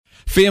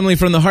Family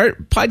from the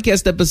Heart,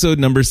 podcast episode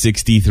number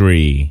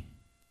 63.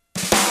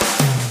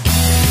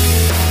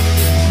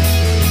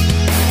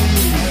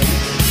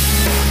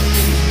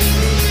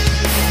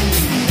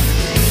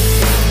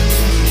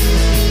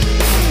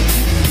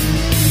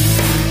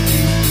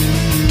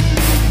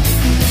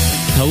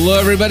 Hello,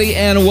 everybody,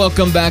 and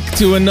welcome back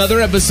to another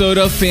episode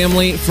of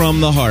Family from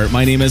the Heart.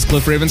 My name is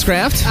Cliff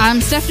Ravenscraft. I'm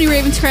Stephanie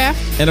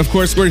Ravenscraft. And, of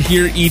course, we're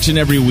here each and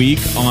every week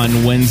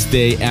on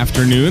Wednesday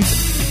afternoons.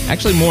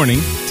 Actually, morning,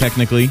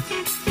 technically.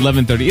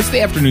 11:30. It's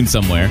the afternoon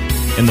somewhere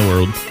in the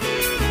world.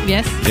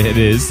 Yes. It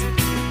is.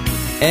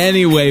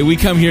 Anyway, we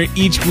come here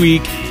each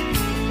week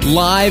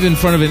live in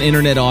front of an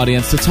internet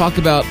audience to talk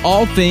about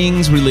all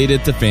things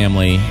related to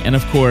family. And,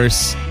 of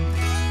course,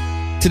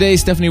 today,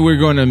 Stephanie, we're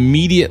going to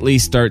immediately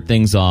start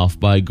things off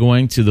by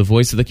going to the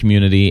voice of the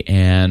community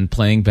and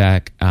playing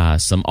back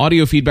some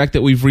audio feedback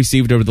that we've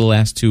received over the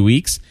last 2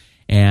 weeks.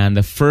 And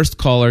the first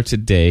caller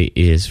today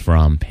is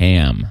from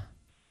Pam.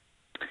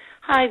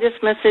 Hi, this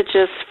message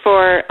is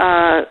for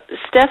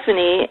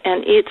Stephanie,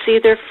 and it's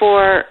either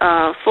for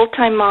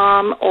full-time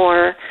mom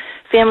or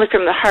Family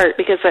from the Heart,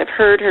 because I've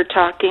heard her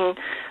talking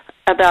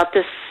about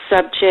this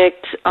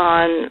subject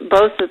on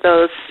both of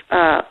those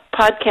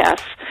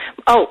podcasts.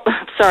 Oh,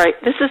 sorry,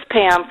 this is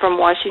Pam from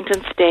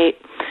Washington State.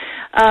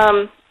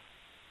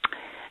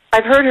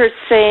 I've heard her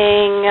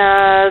saying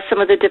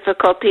some of the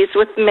difficulties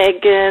with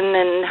Megan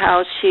and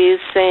how she's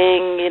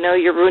saying, you know,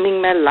 you're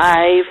ruining my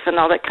life and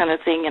all that kind of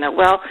thing. You know,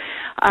 well,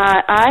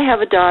 I have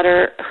a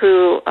daughter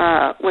who,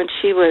 when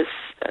she was,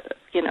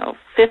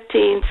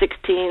 15,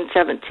 16,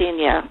 17,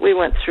 yeah, we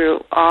went through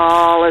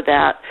all of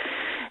that.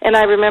 And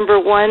I remember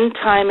one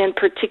time in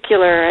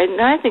particular,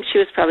 and I think she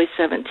was probably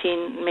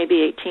 17,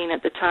 maybe 18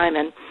 at the time,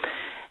 and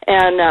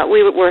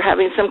we were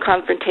having some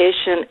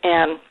confrontation,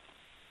 and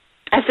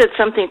I said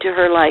something to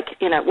her like,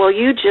 well,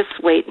 you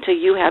just wait until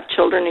you have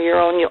children of your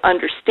own, you'll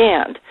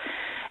understand.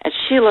 And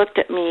she looked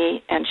at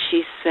me and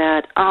she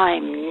said,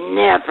 I'm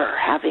never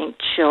having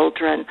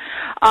children.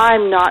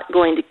 I'm not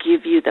going to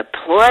give you the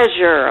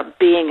pleasure of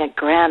being a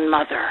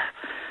grandmother.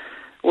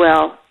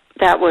 Well,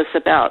 that was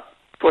about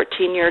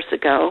 14 years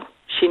ago.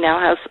 She now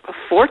has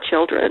 4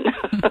 children.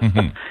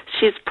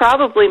 She's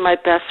probably my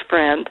best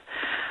friend.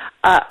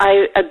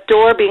 I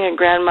adore being a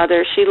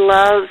grandmother. She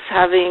loves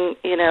having,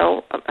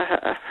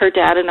 her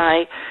dad and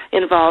I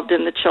involved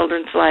in the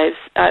children's lives.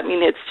 I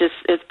mean,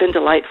 it's been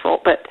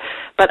delightful. But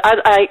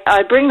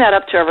I bring that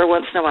up to her every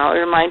once in a while. I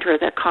remind her of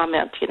that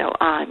comment,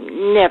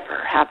 I'm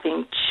never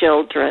having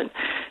children.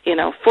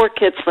 4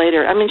 kids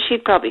later, I mean,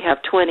 she'd probably have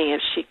 20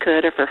 if she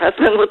could, if her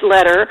husband would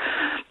let her.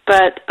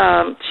 But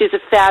she's a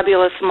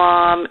fabulous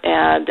mom,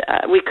 and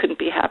we couldn't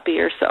be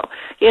happier. So,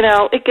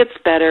 it gets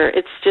better.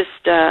 It's just,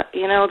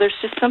 there's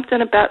just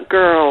something about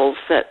girls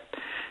that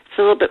it's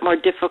a little bit more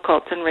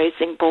difficult than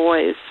raising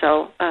boys.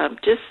 So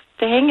just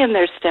hang in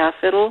there, Steph.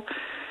 It'll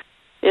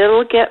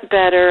get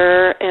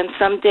better, and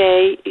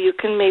someday you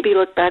can maybe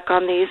look back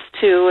on these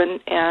two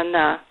and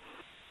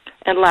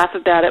laugh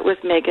about it with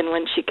Megan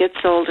when she gets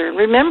older. And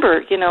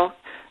remember,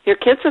 your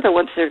kids are the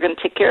ones that are going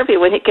to take care of you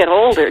when you get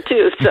older,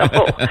 too. So,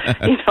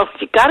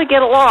 you got to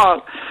get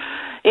along.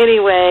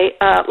 Anyway,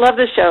 love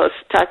the shows.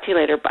 Talk to you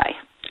later. Bye.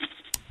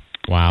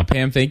 Wow,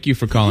 Pam, thank you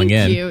for calling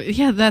in. Thank you.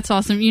 Yeah, that's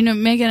awesome.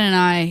 Megan and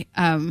I,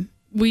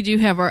 we do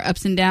have our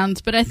ups and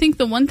downs, but I think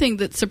the one thing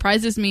that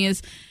surprises me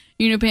is,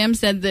 Pam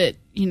said that,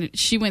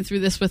 she went through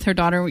this with her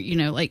daughter,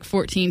 like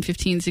 14,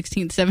 15,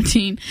 16,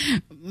 17.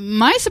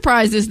 My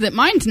surprise is that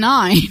mine's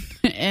 9,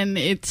 and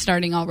it's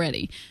starting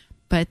already.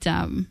 But,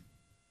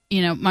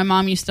 my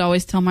mom used to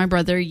always tell my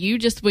brother, you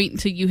just wait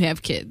until you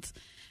have kids,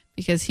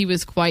 because he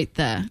was quite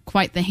the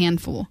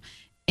handful.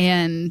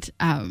 And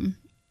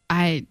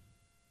I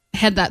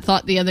had that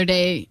thought the other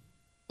day,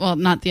 well,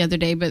 not the other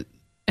day, but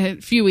a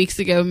few weeks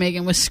ago.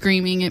 Megan was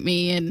screaming at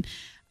me, and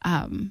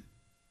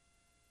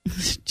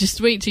just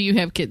wait till you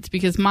have kids,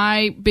 because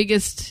my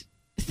biggest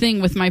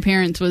thing with my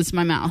parents was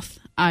my mouth.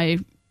 They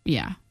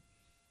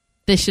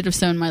should have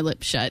sewn my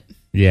lips shut.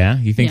 Yeah,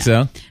 you think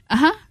so?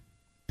 Uh-huh.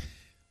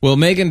 Well,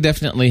 Megan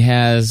definitely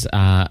has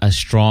a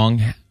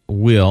strong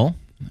will,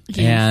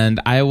 and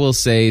I will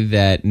say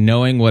that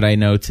knowing what I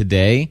know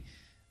today,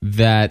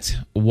 that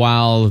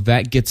while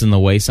that gets in the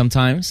way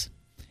sometimes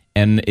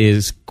and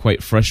is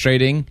quite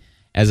frustrating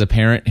as a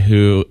parent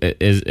who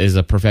is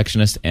a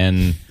perfectionist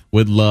and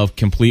would love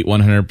complete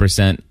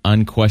 100%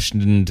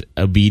 unquestioned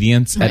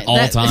obedience at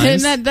all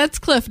times. That's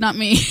Cliff, not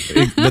me.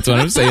 That's what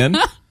I'm saying.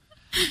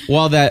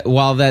 While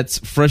that's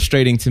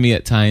frustrating to me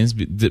at times,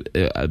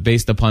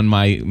 based upon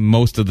my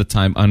most of the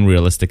time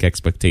unrealistic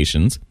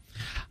expectations,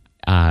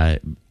 I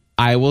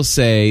will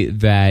say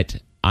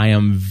that I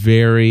am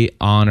very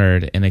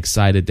honored and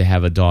excited to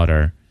have a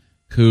daughter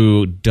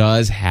who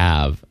does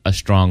have a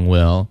strong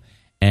will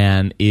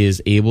and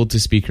is able to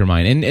speak her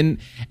mind. And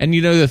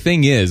the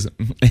thing is,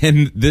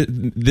 and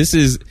this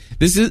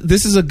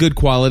is a good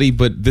quality,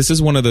 but this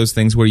is one of those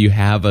things where you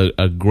have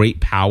a great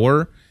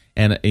power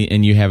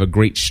and you have a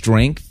great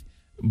strength,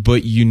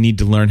 but you need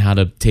to learn how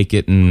to take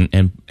it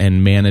and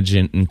manage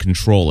it and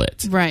control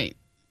it. Right.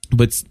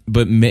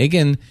 But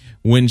Megan,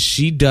 when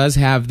she does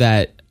have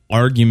that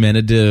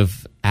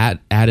argumentative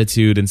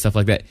attitude and stuff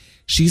like that,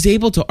 she's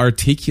able to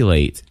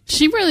articulate.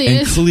 She really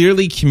and is.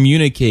 clearly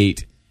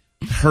communicate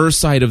her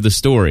side of the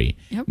story.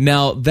 Yep.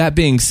 Now, that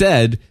being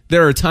said,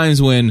 there are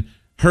times when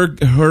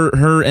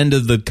her end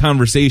of the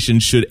conversation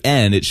should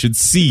end. It should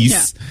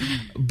cease. Yeah.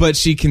 But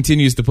she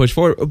continues to push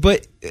forward.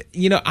 But,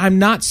 I'm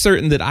not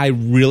certain that I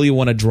really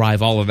want to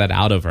drive all of that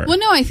out of her. Well,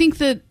 no, I think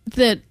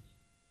that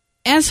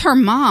as her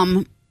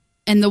mom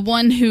and the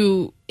one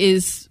who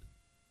is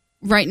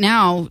right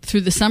now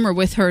through the summer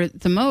with her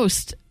the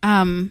most,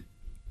 I'm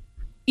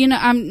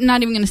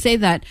not even going to say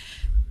that.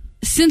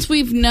 Since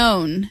we've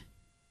known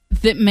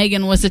that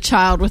Megan was a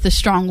child with a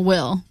strong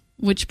will,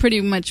 which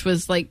pretty much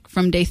was like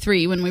from day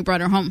 3 when we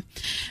brought her home,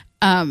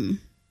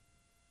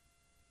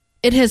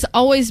 it has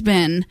always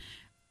been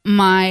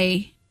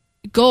my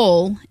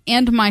goal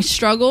and my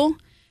struggle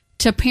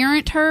to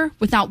parent her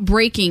without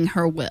breaking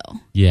her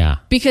will. Yeah.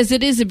 Because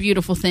it is a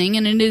beautiful thing,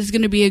 and it is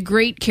going to be a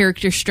great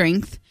character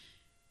strength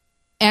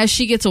as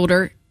she gets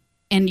older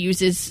and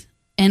uses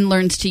and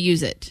learns to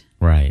use it.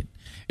 Right.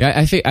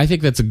 Yeah, I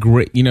think that's a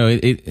great,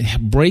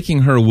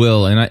 breaking her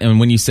will, and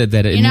when you said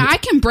that, I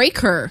can break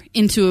her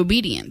into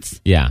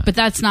obedience. Yeah, but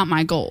that's not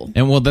my goal.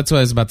 And that's what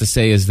I was about to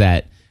say is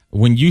that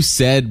when you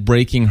said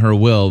breaking her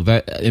will,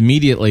 that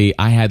immediately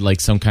I had like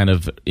some kind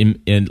of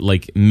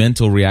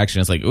mental reaction.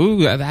 It's like,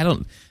 ooh,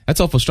 that's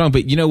awful strong.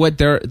 But you know what?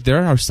 There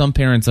are some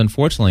parents,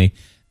 unfortunately,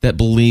 that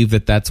believe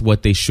that that's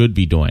what they should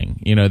be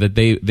doing. That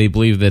they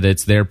believe that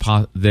it's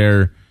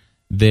their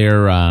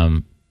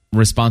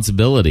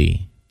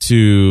responsibility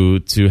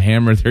to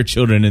hammer their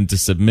children into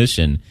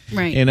submission.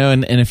 Right.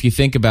 And if you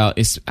think about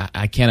it,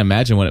 I can't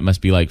imagine what it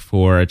must be like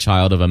for a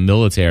child of a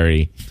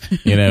military,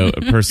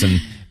 person,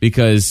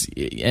 because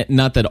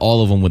not that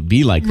all of them would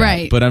be like that,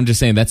 right. But I'm just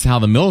saying that's how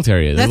the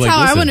military is. That's how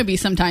I want to be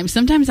sometimes.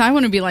 Sometimes I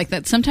want to be like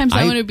that. Sometimes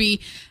I want to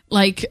be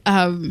like,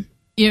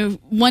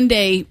 one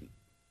day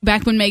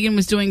back when Megan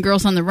was doing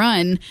Girls on the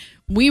Run,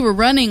 we were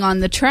running on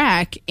the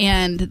track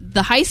and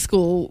the high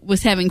school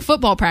was having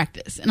football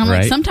practice. And I'm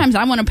like, sometimes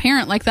I want a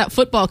parent like that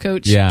football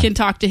coach can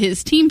talk to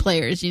his team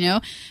players,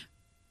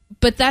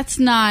 But that's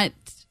not,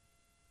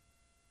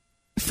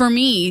 for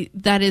me,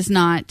 that is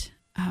not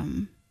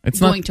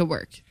going to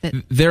work.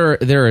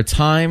 There are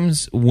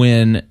times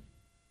when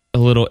a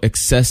little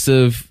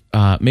excessive,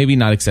 maybe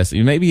not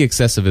excessive, maybe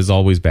excessive is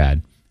always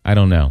bad. I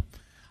don't know.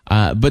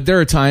 But there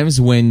are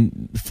times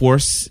when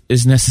force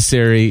is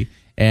necessary.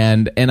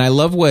 And I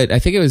love what I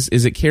think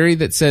is it Carrie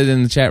that said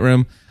in the chat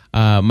room?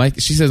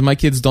 She says my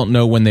kids don't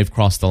know when they've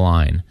crossed the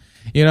line,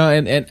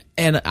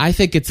 and I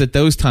think it's at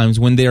those times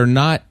when they are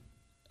not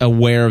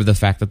aware of the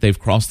fact that they've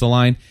crossed the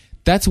line.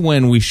 That's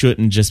when we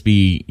shouldn't just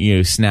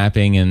be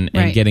snapping and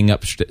getting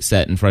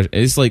upset and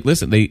frustrated. It's like,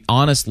 listen, they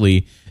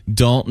honestly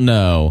don't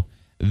know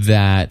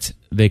that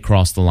they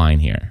crossed the line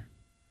here,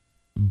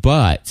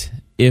 but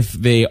if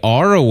they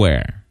are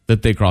aware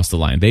that they crossed the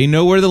line, they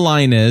know where the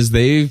line is.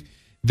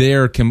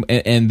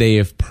 And they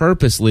have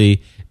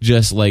purposely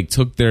just like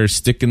took their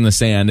stick in the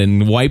sand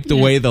and wiped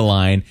away the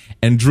line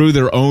and drew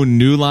their own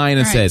new line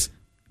and says,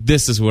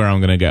 "This is where I'm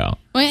going to go."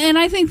 Well, and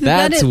I think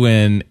that's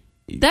when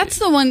that's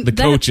the one the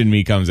coach in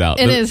me comes out.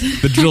 It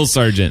is the drill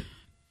sergeant.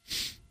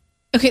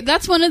 Okay,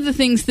 that's one of the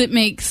things that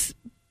makes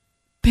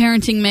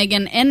parenting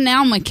Megan and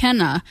now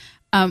McKenna.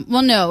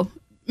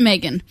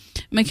 Megan.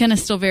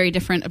 McKenna's still very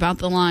different about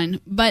the line,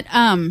 but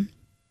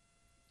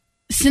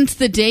since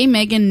the day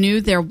Megan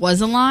knew there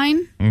was a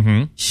line,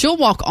 she'll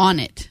walk on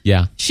it.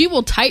 Yeah, she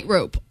will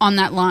tightrope on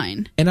that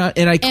line,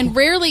 and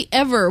rarely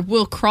ever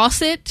will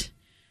cross it.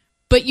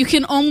 But you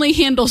can only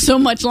handle so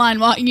much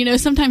line. While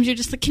sometimes you're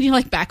just like, can you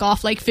like back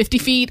off like 50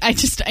 feet?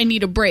 I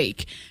need a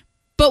break.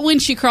 But when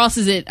she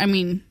crosses it, I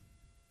mean,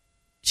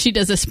 she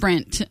does a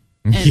sprint.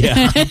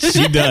 Yeah,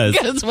 she does.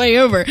 Goes way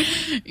over,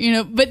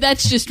 But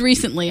that's just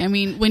recently. I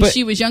mean, when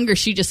she was younger,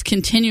 she just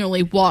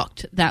continually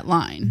walked that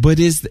line. But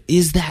is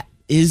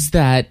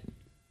that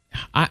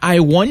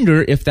I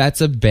wonder if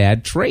that's a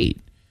bad trait,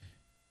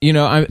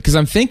 because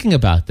I'm thinking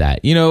about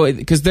that,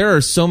 because there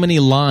are so many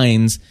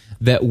lines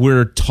that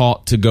we're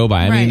taught to go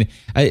by. I mean,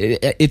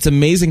 it's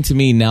amazing to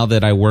me now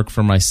that I work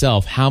for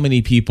myself, how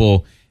many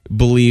people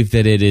believe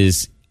that it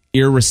is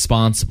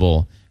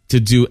irresponsible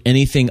to do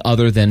anything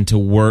other than to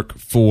work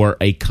for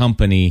a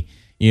company,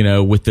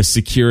 with the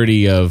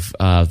security of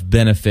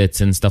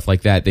benefits and stuff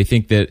like that. They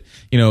think that,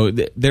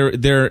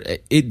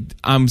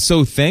 I'm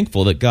so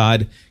thankful that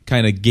God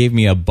kind of gave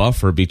me a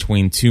buffer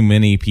between too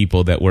many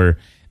people that were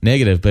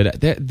negative.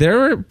 But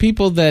there are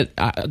people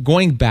that,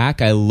 going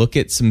back, I look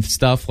at some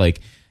stuff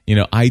like,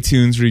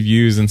 iTunes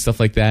reviews and stuff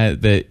like that,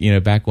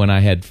 back when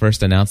I had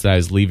first announced that I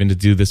was leaving to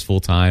do this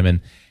full time.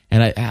 And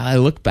I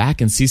look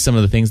back and see some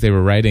of the things they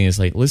were writing. It's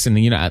like, listen,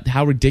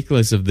 how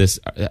ridiculous of this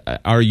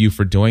are you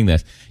for doing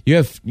this? You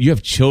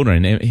have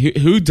children. And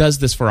who does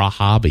this for a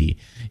hobby?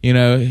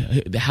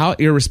 How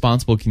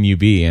irresponsible can you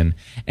be? And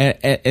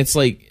it's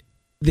like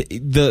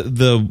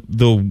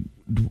the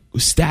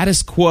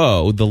status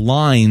quo, the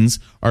lines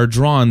are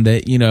drawn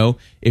that,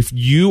 if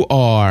you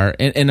are,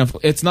 and if,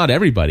 it's not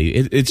everybody,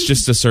 it's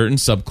just a certain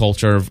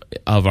subculture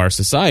of our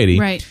society,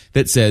 right,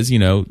 that says,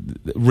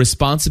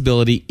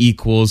 responsibility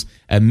equals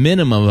a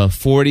minimum of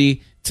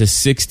 40 to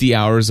 60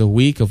 hours a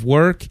week of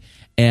work,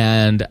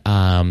 and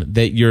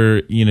that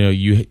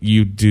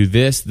you do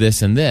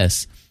this and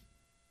this.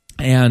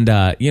 And,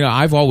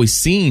 I've always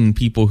seen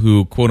people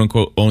who, quote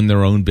unquote, own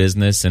their own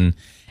business, and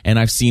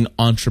I've seen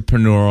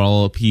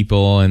entrepreneurial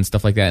people and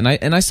stuff like that.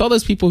 And I saw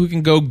those people who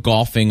can go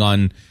golfing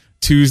on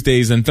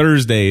Tuesdays and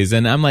Thursdays.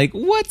 And I'm like,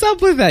 what's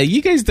up with that?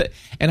 You guys,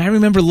 and I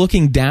remember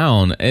looking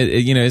down,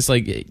 it's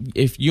like,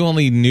 if you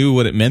only knew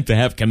what it meant to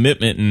have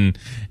commitment,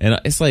 and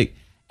it's like,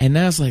 and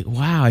now it's like,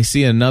 wow, I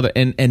see another.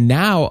 And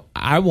now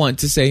I want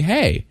to say,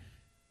 hey,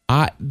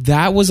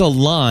 that was a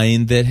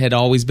line that had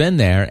always been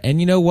there. And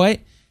you know what?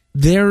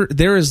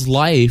 There is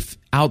life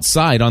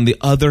outside on the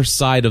other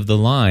side of the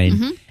line,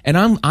 mm-hmm.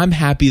 and I'm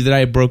happy that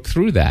I broke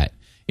through that.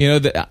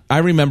 I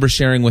remember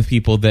sharing with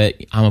people that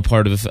I'm a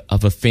part of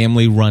a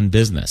family run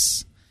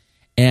business,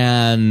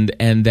 and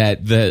that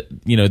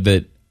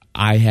that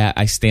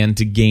I stand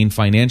to gain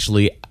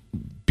financially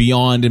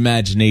beyond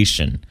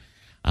imagination.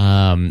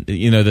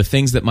 The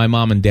things that my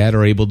mom and dad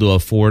are able to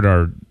afford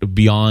are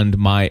beyond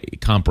my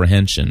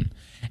comprehension.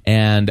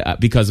 And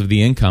because of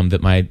the income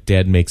that my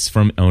dad makes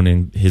from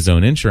owning his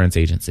own insurance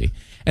agency.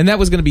 And that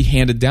was going to be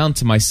handed down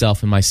to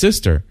myself and my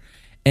sister.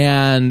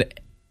 And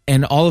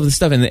all of the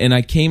stuff. And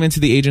I came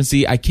into the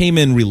agency. I came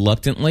in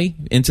reluctantly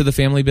into the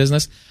family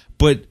business.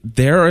 But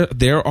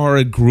there are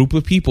a group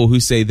of people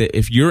who say that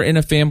if you're in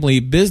a family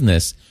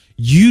business,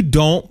 you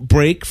don't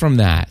break from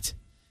that.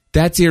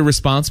 That's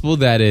irresponsible.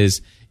 Who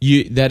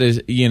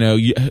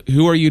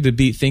are you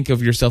to think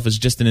of yourself as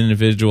just an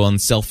individual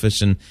and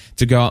selfish, and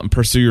to go out and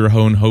pursue your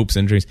own hopes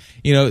and dreams?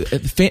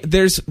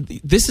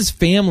 This is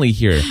family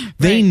here. Right.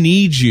 They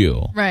need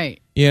you.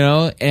 Right.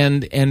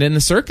 And in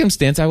the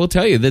circumstance, I will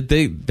tell you that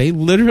they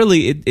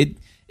literally,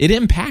 it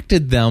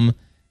impacted them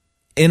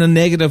in a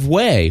negative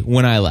way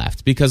when I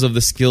left, because of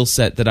the skill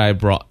set that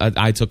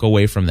I took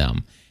away from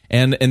them.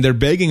 And they're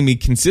begging me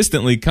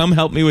consistently, come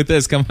help me with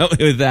this, come help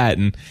me with that.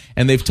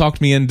 And they've talked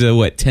me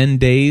into 10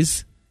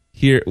 days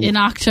here in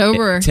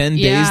October. 10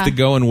 days to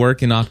go and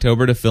work in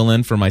October to fill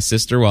in for my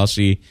sister while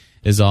she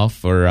is off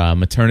for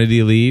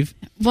maternity leave.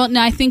 Well,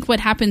 now I think what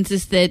happens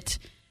is that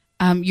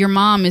your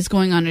mom is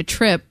going on a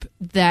trip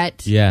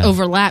that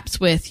overlaps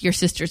with your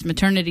sister's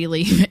maternity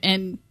leave,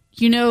 and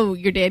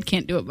your dad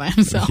can't do it by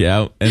himself.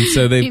 Yeah, and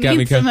so they've got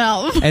me some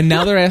help. And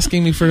now they're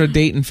asking me for a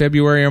date in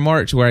February or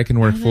March where I can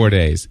work 4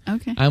 days.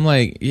 Okay. I'm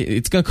like,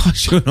 it's going to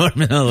cost you an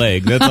arm and a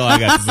leg. That's all I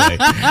got to say.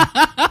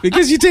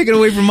 Because you take it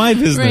away from my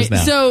business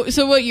now.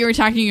 So what you were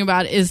talking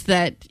about is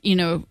that,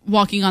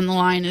 walking on the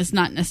line is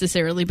not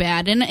necessarily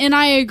bad. And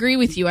I agree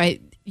with you. I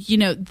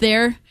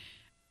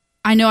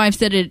know I've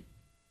said it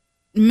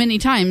many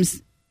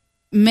times,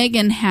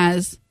 Megan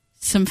has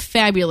some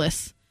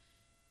fabulous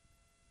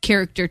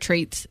character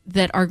traits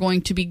that are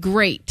going to be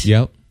great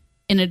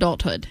in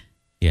adulthood.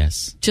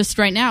 Yes. Just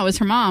right now, as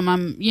her mom,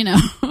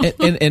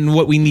 and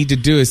what we need to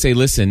do is say,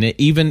 listen,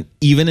 even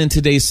in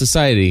today's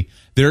society,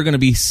 there are going to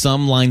be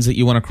some lines that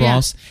you want to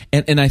cross.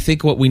 Yeah. And I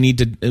think what we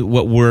need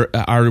to,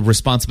 our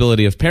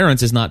responsibility of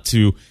parents is not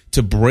to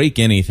break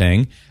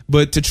anything,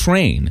 but to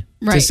train.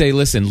 Right. To say,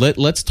 listen, let's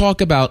not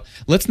talk about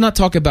what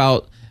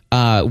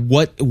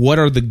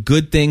are the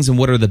good things and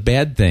what are the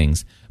bad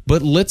things.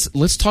 But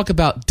let's talk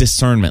about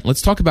discernment.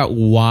 Let's talk about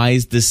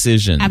wise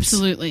decisions.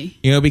 Absolutely.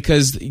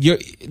 Because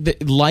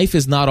life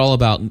is not all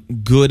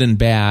about good and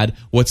bad,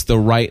 what's the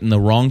right and the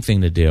wrong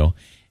thing to do.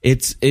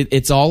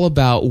 It's all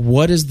about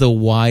what is the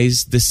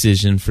wise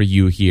decision for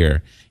you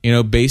here.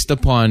 Based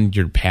upon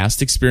your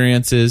past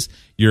experiences,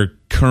 your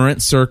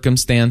current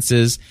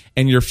circumstances,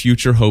 and your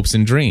future hopes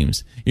and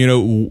dreams.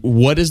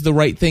 What is the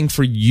right thing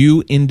for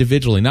you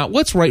individually? Not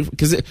what's right,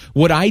 because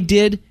what I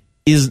did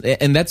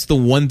and that's the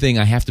one thing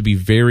I have to be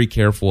very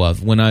careful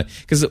of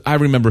because I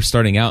remember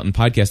starting out in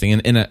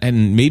podcasting,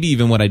 and maybe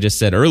even what I just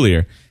said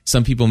earlier,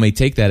 some people may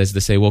take that as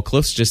to say, well,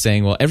 Cliff's just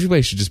saying, well,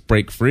 everybody should just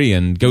break free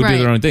and go do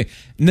their own thing.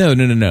 No.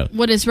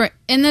 What is right?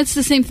 And that's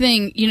the same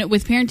thing,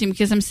 with parenting,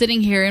 because I'm sitting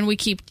here and we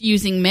keep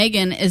using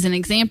Megan as an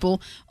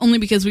example only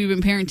because we've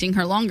been parenting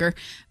her longer.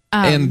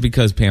 And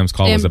because Pam's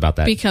call was about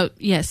that.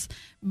 Yes.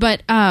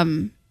 But,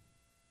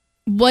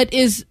 what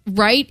is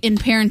right in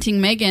parenting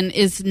Megan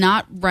is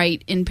not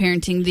right in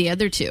parenting the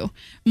other two.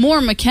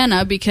 More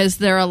McKenna, because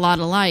they're a lot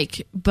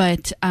alike,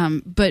 but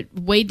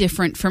way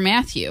different for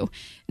Matthew.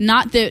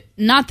 Not that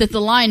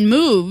the line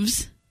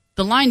moves.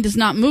 The line does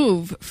not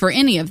move for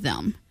any of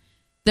them.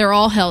 They're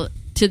all held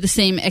to the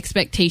same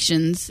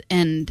expectations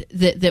and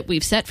that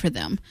we've set for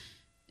them.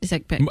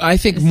 I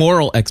think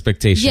moral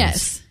expectations.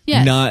 Yes.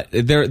 Not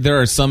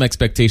there are some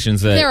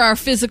expectations that there are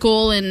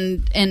physical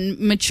and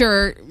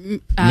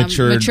maturity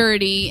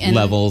and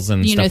levels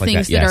and stuff things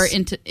like that. That are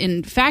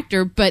in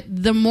factor, but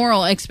the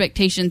moral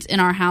expectations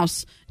in our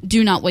house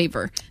do not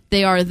waver.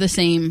 They are the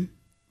same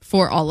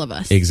for all of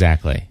us.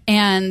 Exactly.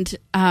 And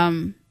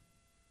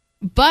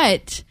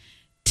But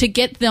to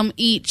get them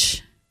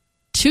each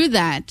to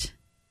that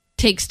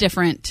takes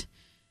different.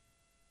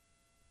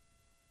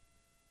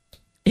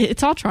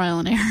 It's all trial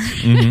and error.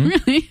 Mm-hmm.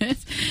 It really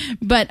is.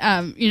 But,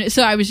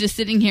 so I was just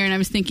sitting here and I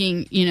was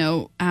thinking,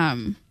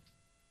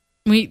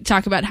 we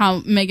talk about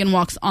how Megan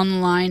walks on the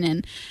line,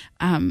 and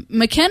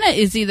McKenna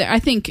is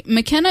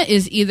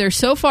either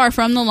so far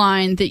from the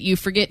line that you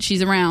forget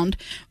she's around,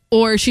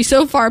 or she's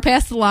so far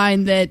past the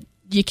line that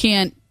you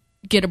can't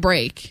get a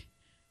break.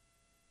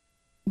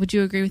 Would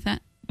you agree with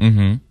that?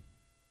 Mm-hmm.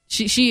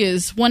 She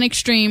is one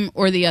extreme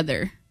or the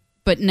other,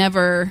 but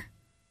never.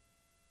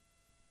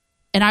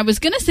 And I was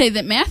going to say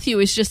that Matthew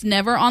is just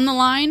never on the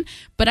line,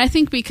 but I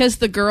think because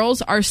the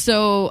girls are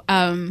so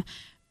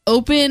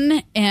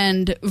open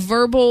and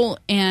verbal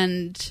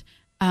and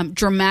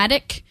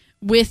dramatic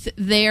with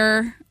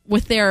their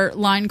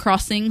line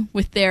crossing,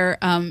 with their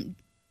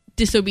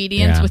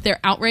disobedience, with their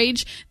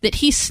outrage, that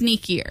he's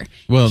sneakier.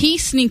 Well, he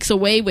sneaks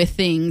away with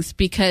things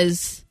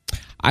because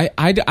I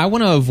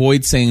want to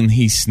avoid saying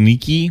he's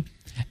sneaky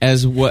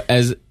because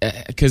okay,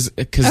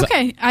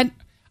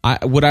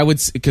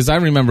 because I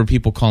remember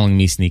people calling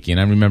me sneaky,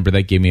 and I remember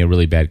that gave me a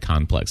really bad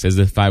complex, as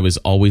if I was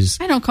always.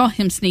 I don't call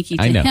him sneaky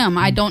to him.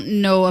 I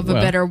don't know of a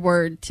better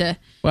word to.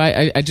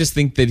 Well, I just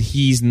think that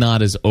he's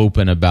not as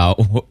open about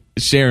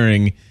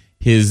sharing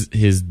his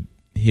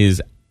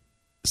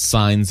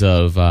signs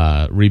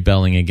of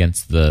rebelling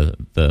against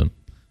the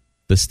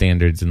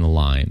standards in the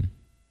line.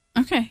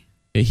 Okay.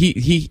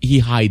 He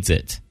hides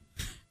it.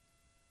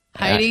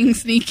 Hiding,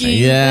 sneaky.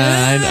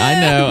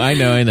 Yeah, I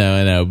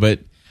know. But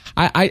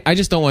I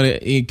just don't want to,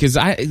 because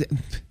I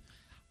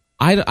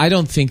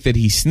don't think that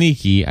he's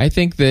sneaky. I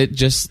think that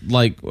just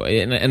like,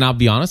 and I'll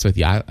be honest with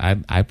you,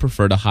 I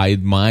prefer to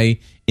hide my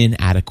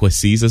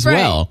inadequacies as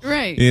well.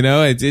 Right.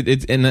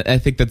 It's and I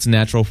think that's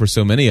natural for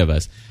so many of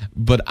us.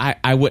 But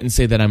I wouldn't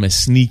say that I'm a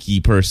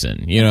sneaky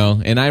person.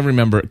 And I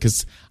remember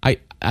because I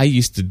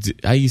used to do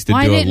a lot of things.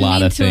 I didn't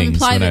mean to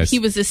imply that he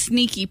was a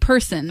sneaky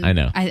person. I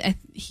know.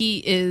 He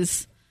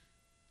is,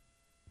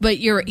 but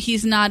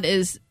he's not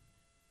as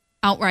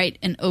outright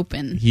and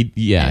open.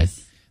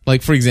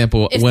 Like, for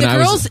example,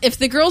 if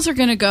the girls are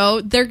going to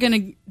go, they're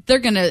going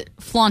to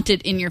flaunt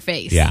it in your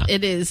face. Yeah.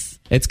 It is.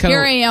 It's kind of,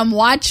 here I am.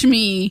 Watch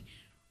me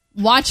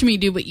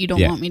do what you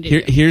don't want me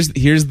to do.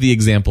 Here's the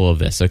example of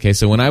this. Okay,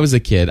 so when I was a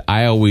kid,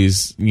 I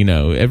always,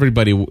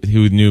 everybody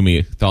who knew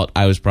me thought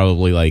I was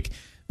probably like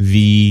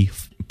the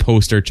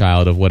poster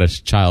child of what a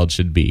child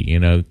should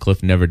be.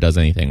 Cliff never does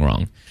anything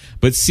wrong.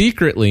 But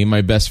secretly,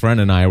 my best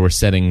friend and I were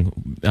setting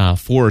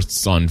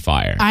forests on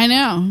fire. I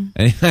know.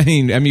 I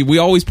mean, we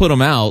always put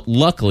them out.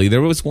 Luckily,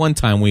 there was one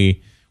time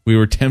we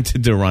were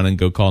tempted to run and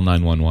go call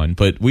 911,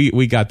 but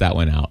we got that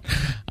one out.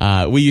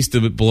 We used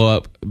to blow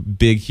up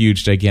big,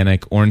 huge,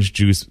 gigantic orange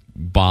juice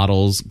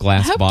bottles,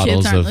 glass bottles.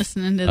 Kids aren't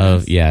listening to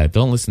this. Yeah,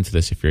 don't listen to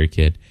this if you're a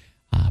kid.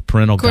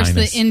 Parental guidance. Of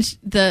course,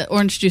 the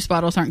orange juice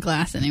bottles aren't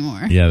glass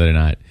anymore. Yeah, they're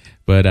not.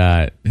 But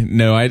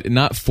no,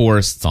 not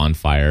forests on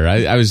fire.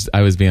 I was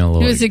being a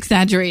little. He was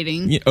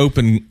exaggerating.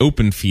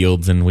 Open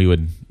fields, and we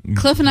would.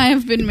 Cliff and I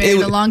have been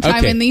married a long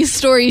time, and these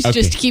stories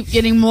just keep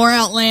getting more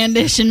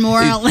outlandish and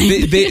more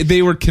outlandish.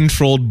 They were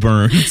controlled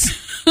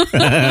burns.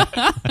 Except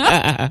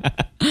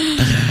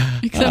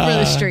for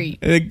the street.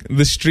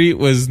 The street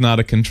was not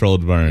a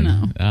controlled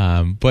burn.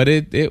 No. But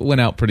it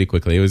went out pretty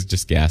quickly. It was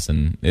just gas,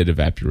 and it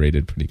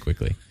evaporated pretty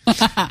quickly.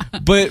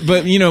 But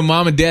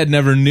Mom and Dad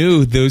never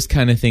knew those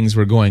kind of things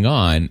were going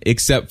on,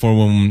 except for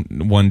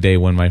one day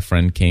when my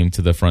friend came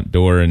to the front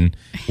door and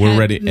we're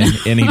ready,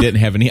 and he didn't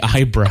have any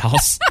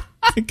eyebrows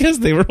because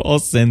they were all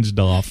singed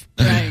off.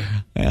 Right.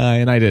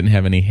 And I didn't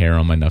have any hair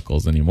on my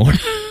knuckles anymore.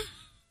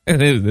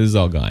 And it was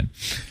all gone.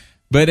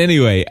 But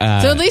anyway, so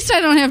at least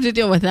I don't have to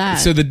deal with that.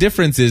 So the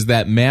difference is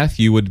that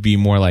Matthew would be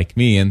more like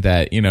me in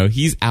that,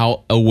 he's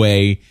out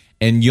away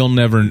and you'll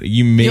never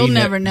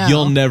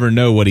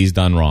know what he's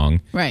done wrong.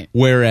 Right.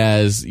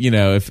 Whereas,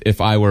 if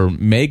I were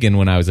Megan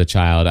when I was a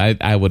child,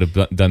 I would have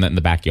done that in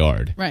the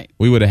backyard. Right.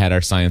 We would have had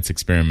our science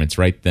experiments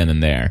right then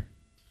and there.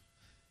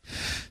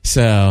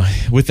 So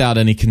without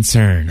any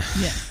concern.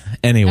 Yeah.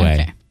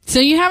 Anyway. Okay. So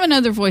you have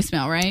another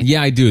voicemail, right?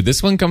 Yeah, I do.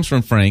 This one comes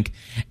from Frank,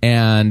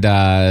 and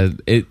I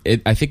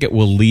think it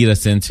will lead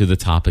us into the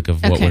topic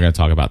of what we're going to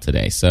talk about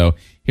today. So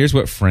here's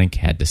what Frank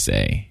had to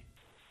say.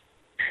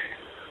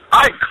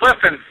 Hi, Cliff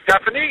and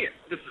Stephanie.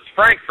 This is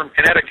Frank from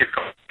Connecticut.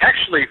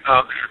 Actually,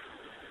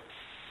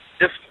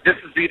 this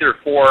is either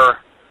for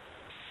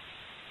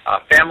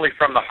family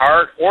from the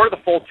heart or the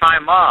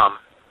full-time mom,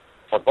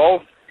 or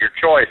both, your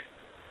choice.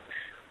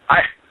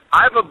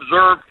 I've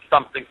observed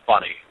something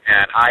funny,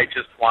 and I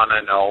just want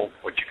to know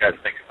what you guys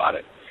think about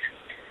it.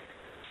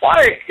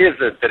 Why is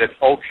it that it's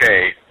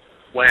okay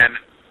when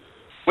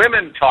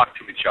women talk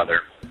to each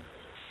other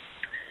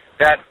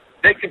that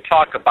they can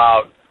talk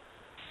about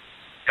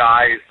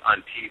guys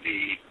on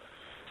TV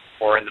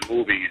or in the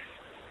movies?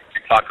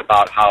 They talk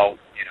about how,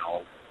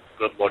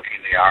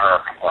 good-looking they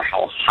are, or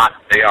how hot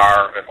they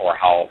are, or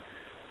how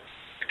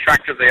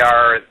attractive they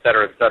are, et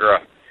cetera, et cetera.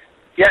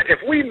 Yet, if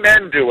we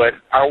men do it,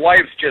 our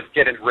wives just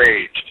get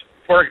enraged.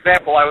 for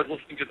example, I was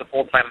listening to the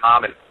Full-Time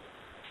Mom and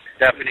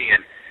Stephanie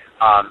and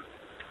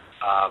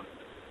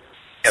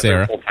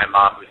Sarah. Full-Time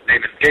Mom, whose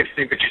name escapes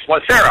me, but she's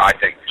Sarah, I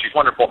think. She's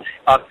wonderful.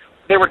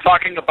 They were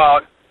talking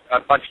about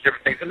a bunch of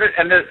different things,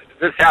 and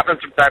this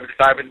happens from time to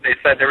time. And they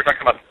said they were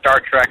talking about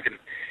Star Trek, and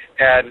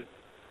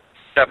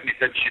Stephanie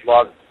said she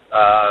loved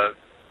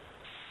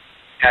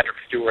Patrick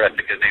Stewart, I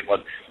think his name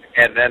was,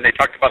 and then they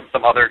talked about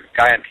some other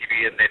guy on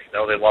TV, and they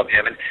know they love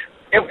him, and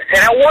it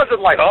wasn't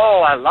like,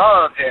 oh, I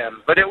love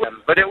him, but it was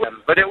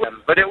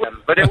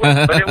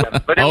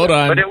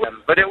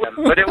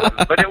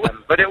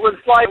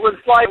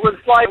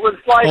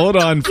like. Hold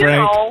on,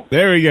 Frank.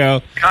 There we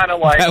go. Kind of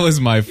like that was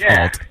my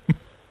fault.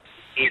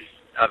 He's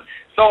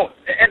so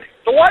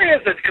why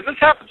is it? Because this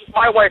happens with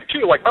my wife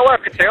too. Like my wife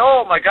could say,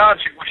 "Oh my God,"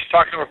 when she's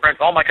talking to her friends,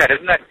 "Oh my God,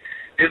 isn't that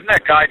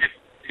guy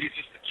he's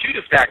just the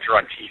cutest actor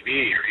on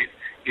TV, or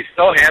he's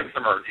so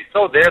handsome, or he's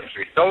so this,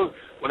 or he's so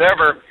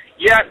whatever."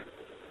 Yet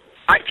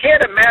I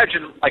can't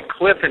imagine like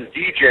Cliff and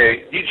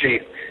DJ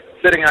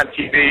sitting on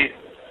TV,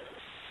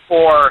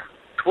 or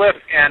Cliff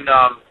and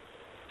the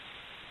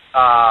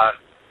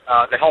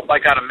Help I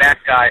Got a Mac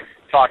guy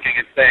talking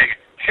and saying,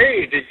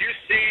 "Hey, did you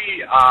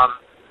see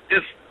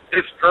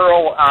this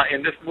girl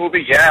in this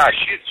movie? Yeah,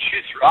 she's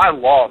I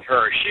love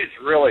her. She's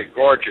really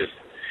gorgeous."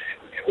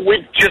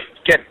 We just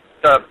get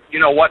the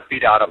what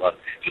beat out of us.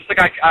 Just like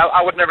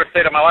I would never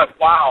say to my wife,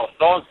 "Wow,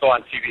 so and so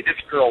on TV, this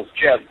girl's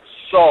just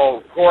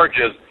so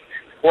gorgeous."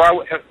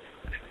 Or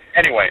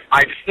anyway,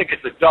 I just think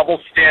it's a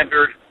double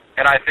standard,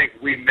 and I think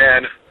we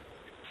men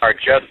are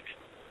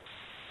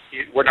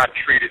we're not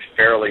treated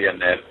fairly in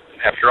this.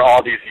 After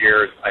all these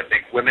years, I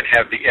think women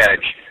have the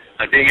edge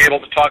on being able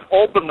to talk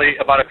openly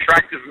about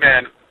attractive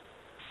men,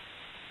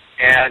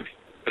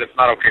 but it's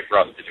not okay for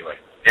us to do it.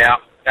 Yeah,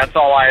 that's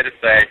all I had to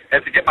say. I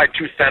had to get my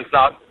 2 cents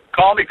out.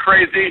 Call me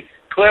crazy.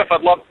 Cliff,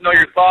 I'd love to know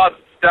your thoughts.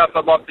 Steph,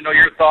 I'd love to know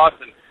your thoughts,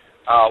 and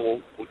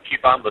we'll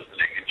keep on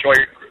listening.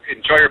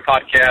 Enjoy your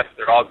podcast.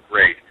 They're all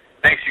great.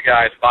 Thanks, you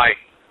guys. Bye.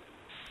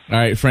 All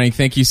right, Frank,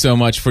 thank you so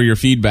much for your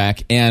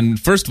feedback. And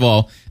first of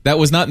all, that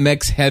was not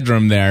Meg's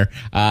headroom there.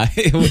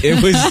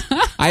 It was.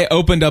 I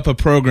opened up a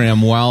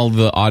program while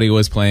the audio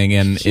was playing,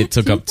 and it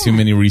took up too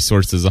many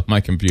resources on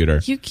my computer.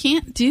 You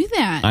can't do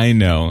that. I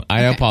know.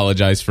 I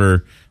apologize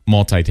for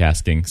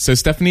multitasking. So,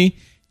 Stephanie,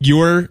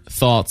 your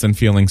thoughts and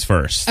feelings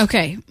first.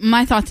 Okay,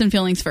 my thoughts and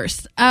feelings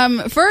first.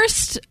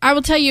 First, I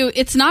will tell you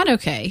it's not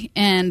okay,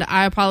 and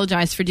I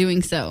apologize for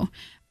doing so.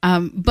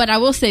 But I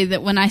will say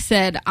that when I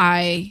said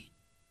I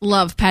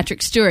love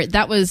Patrick Stewart,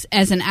 that was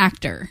as an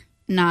actor,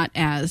 not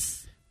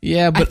as...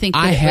 Yeah, but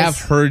I have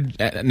heard...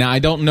 Now, I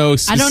don't know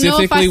specifically what he's talking about. I don't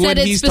know if I said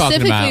it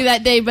specifically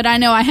that day, but I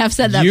know I have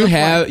said that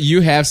before.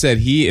 You have said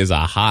he is a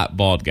hot,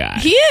 bald guy.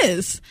 He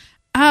is.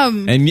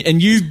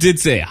 And you did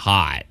say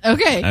hot.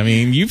 Okay. I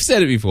mean, you've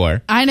said it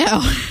before. I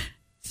know.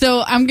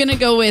 So I'm gonna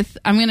go with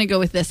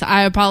this.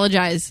 I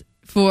apologize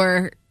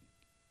for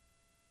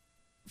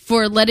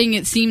letting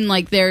it seem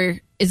like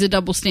there is a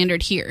double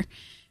standard here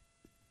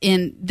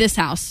in this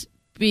house,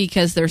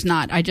 because there's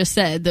not. I just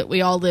said that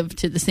we all live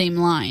to the same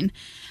line.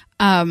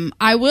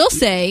 I will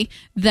say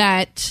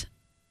that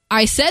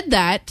I said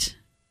that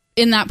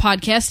in that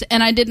podcast,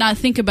 and I did not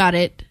think about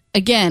it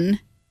again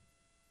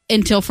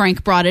until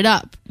Frank brought it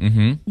up.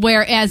 Mm-hmm.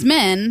 Whereas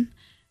men,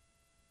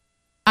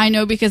 I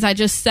know because I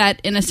just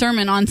sat in a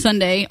sermon on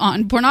Sunday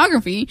on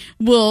pornography,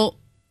 will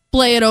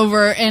play it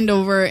over and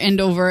over and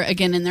over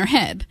again in their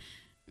head.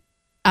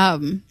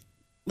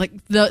 Like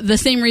the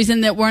same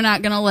reason that we're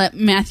not going to let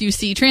Matthew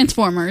see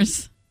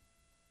Transformers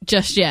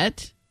just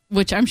yet,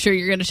 which I'm sure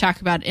you're going to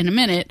talk about in a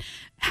minute.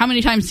 How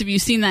many times have you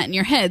seen that in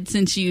your head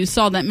since you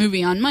saw that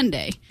movie on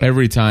Monday?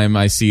 Every time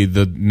I see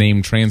the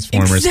name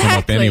Transformers come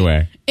up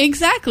anywhere.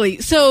 Exactly.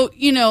 So,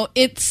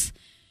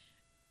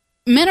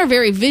 men are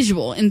very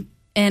visual.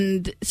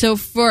 And so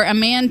for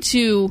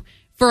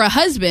a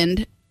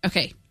husband,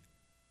 okay,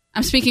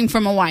 I'm speaking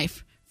from a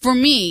wife. For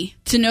me,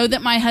 to know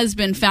that my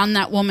husband found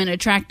that woman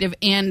attractive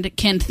and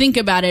can think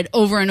about it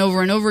over and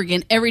over and over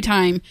again every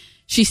time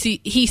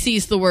he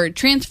sees the word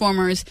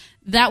Transformers,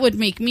 that would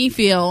make me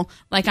feel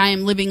like I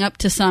am living up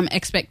to some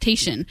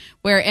expectation.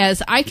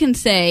 Whereas I can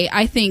say,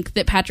 I think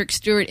that Patrick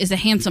Stewart is a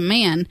handsome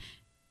man,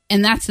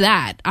 and that's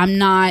that. I'm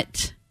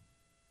not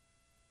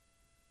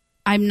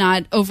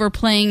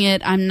overplaying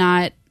it. I'm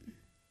not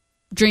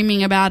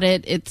dreaming about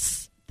it.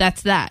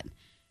 That's that,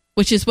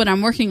 which is what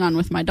I'm working on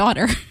with my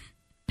daughter.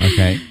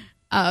 Okay.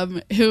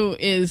 Who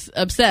is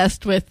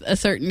obsessed with a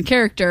certain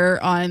character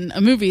on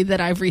a movie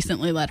that I've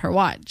recently let her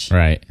watch.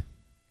 Right.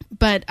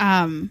 But,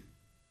 so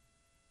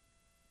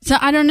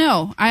I don't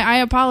know. I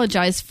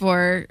apologize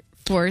for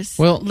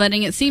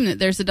letting it seem that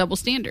there's a double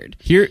standard.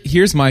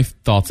 Here's my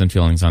thoughts and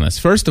feelings on this.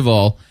 First of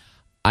all,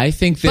 I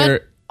think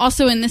But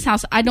also in this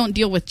house, I don't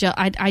deal with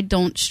I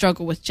don't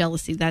struggle with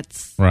jealousy.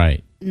 That's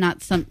right.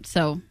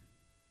 So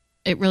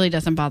it really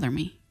doesn't bother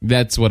me.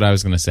 That's what I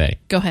was going to say.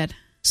 Go ahead.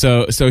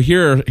 So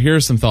here are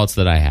some thoughts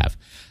that I have.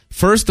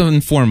 First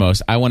and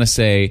foremost, I want to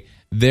say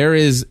there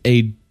is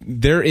a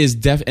there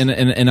is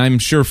and I'm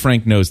sure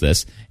Frank knows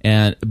this,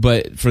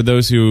 but for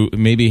those who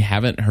maybe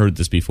haven't heard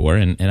this before,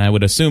 and I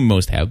would assume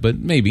most have, but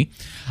maybe,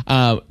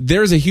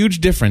 there's a huge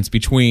difference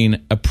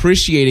between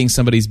appreciating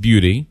somebody's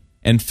beauty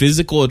and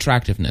physical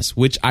attractiveness,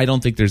 which I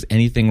don't think there's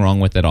anything wrong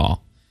with at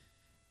all,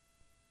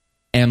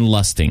 and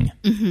lusting.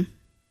 Mm-hmm.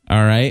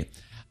 All right?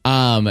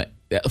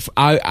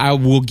 I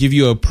will give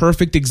you a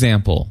perfect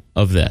example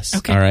of this.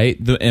 Okay. All right,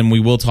 and we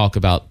will talk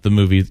about the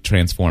movie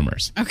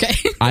Transformers. Okay.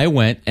 I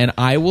went, and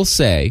I will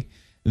say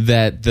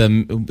that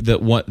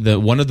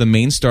one of the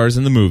main stars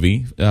in the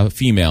movie,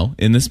 female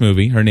in this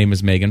movie, her name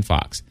is Megan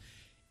Fox.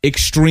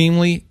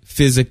 Extremely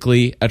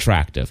physically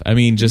attractive. I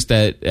mean, just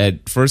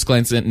at first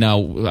glance.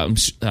 Now,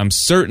 I'm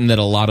certain that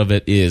a lot of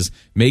it is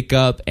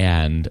makeup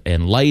and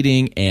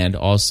lighting, and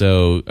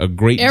also a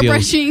great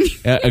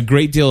airbrushing, a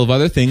great deal of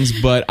other things.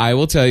 But I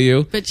will tell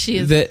you, that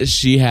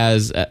she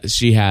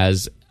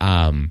has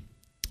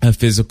a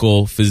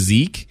physical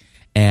physique,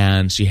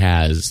 and she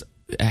has,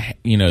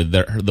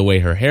 the way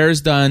her hair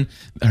is done,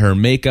 her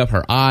makeup,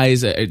 her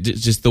eyes,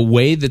 just the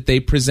way that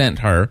they present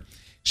her.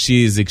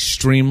 She is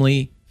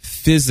extremely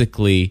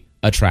physically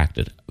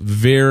attracted.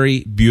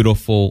 Very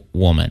beautiful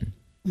woman.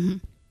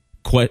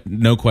 Mm-hmm.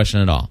 No question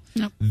at all.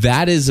 Nope.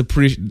 That is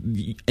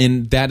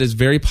and that is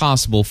very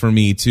possible for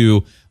me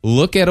to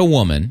look at a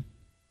woman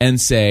and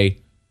say,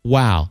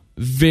 wow,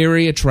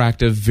 very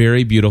attractive,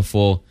 very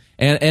beautiful.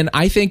 And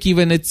I think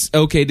even it's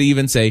okay to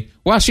even say,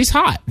 wow, she's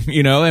hot. I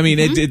mean,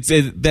 mm-hmm. it's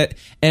that,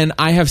 and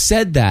I have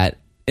said that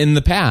in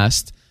the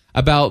past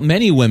about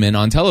many women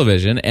on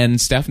television, and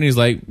Stephanie's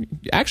like,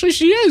 actually,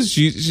 she is.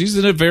 She's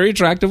a very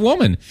attractive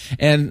woman.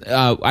 And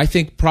I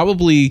think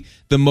probably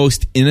the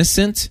most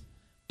innocent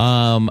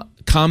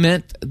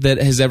comment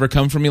that has ever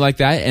come from me like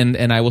that,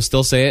 and I will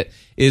still say it,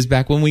 is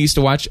back when we used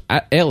to watch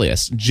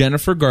Alias.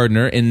 Jennifer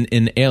Gardner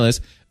in Alias,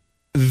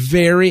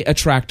 very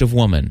attractive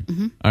woman.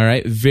 Mm-hmm. All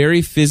right?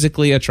 Very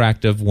physically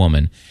attractive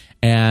woman.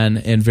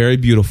 And very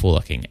beautiful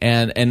looking,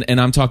 and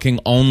I'm talking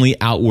only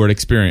outward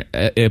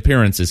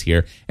appearances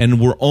here,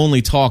 and we're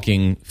only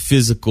talking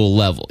physical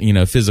level,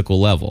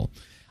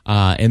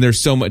 and there's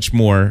so much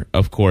more,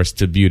 of course,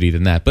 to beauty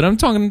than that. But I'm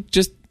talking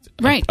just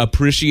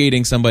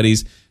appreciating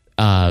somebody's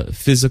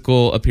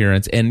physical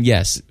appearance, and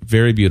yes,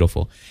 very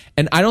beautiful,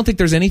 and I don't think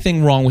there's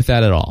anything wrong with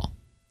that at all.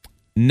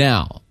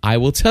 Now, I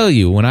will tell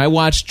you, when I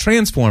watched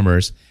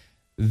Transformers,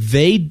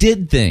 they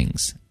did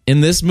things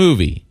in this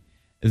movie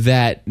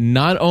that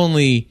not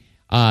only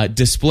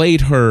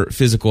displayed her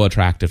physical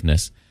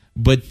attractiveness,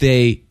 but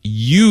they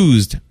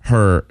used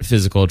her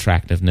physical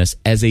attractiveness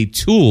as a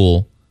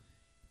tool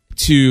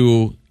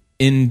to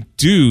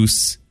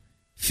induce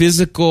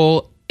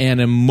physical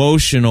and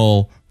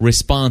emotional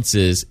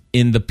responses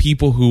in the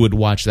people who would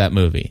watch that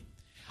movie.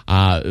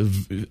 I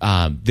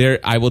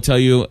will tell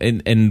you,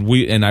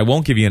 and I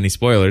won't give you any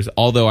spoilers,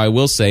 although I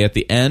will say at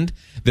the end,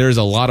 there's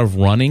a lot of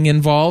running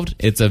involved.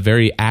 It's a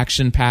very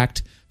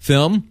action-packed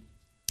film.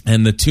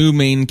 And the two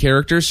main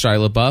characters,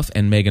 Shia LaBeouf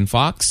and Megan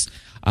Fox,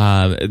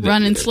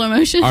 run in slow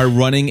motion. Are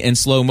running in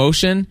slow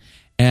motion.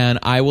 And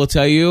I will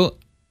tell you,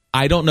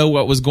 I don't know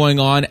what was going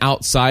on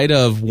outside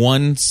of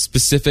one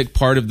specific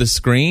part of the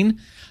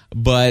screen,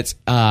 but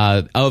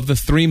of the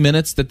 3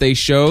 minutes that they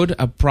showed,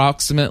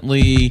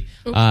 approximately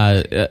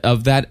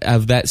of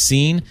that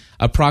scene,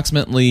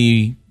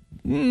 approximately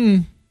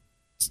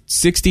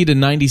 60 to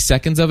 90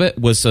 seconds of it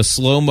was a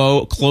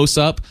slow-mo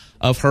close-up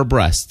of her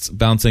breasts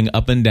bouncing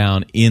up and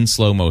down in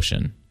slow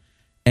motion.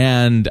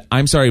 And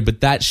I'm sorry,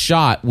 but that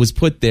shot was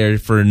put there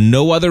for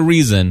no other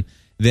reason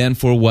than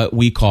for what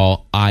we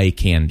call eye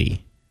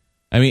candy.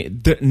 I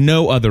mean,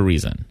 no other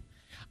reason.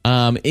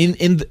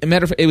 In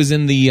matter of fact, it was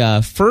in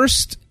the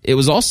first. It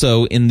was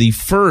also in the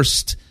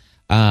first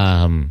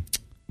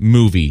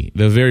movie,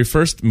 the very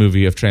first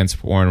movie of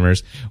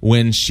Transformers,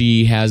 when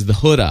she has the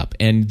hood up,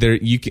 and there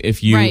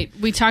right,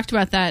 we talked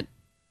about that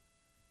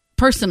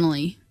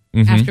personally.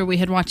 Mm-hmm. After we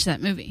had watched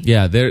that movie.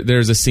 Yeah,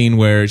 there's a scene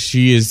where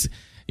she is,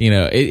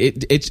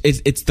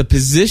 it's the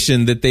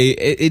position that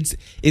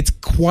it's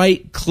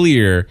quite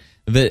clear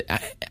that,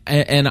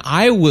 and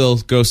I will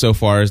go so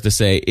far as to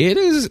say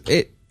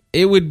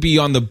it would be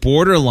on the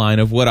borderline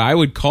of what I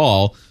would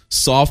call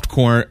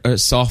softcore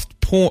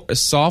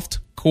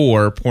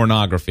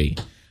pornography.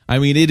 I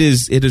mean, it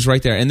is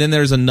right there. And then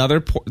there's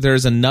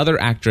another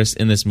actress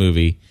in this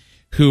movie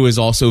who is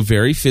also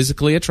very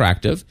physically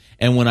attractive.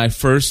 And when they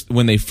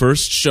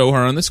first show her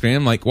on the screen,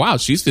 I'm like, wow,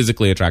 she's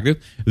physically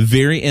attractive,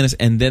 very innocent.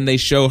 And then they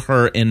show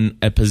her in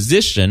a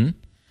position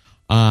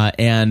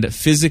and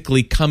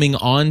physically coming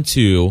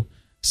onto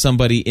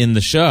somebody in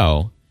the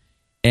show,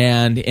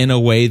 and in a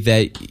way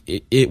that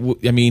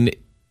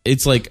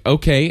it's like,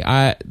 okay,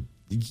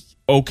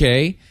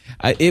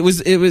 it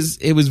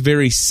was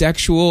very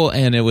sexual,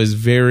 and it was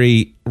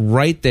very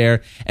right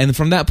there. And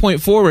from that point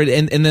forward,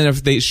 and then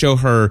if they show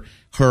her,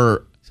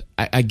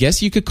 I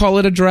guess you could call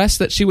it a dress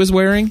that she was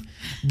wearing,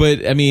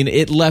 but I mean,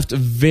 it left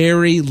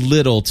very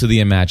little to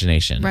the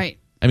imagination. Right.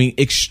 I mean,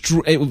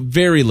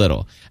 very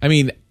little. I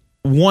mean,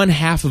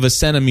 1/2 of a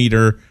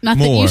centimeter Not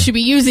more. that you should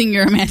be using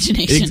your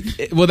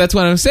imagination. Well, that's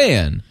what I'm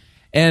saying.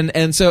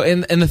 And so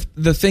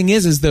the thing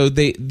is though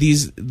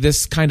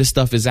this kind of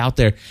stuff is out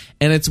there,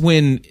 and it's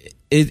when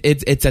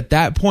it's at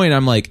that point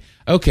I'm like,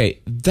 okay,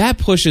 that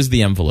pushes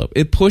the envelope.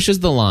 It pushes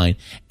the line.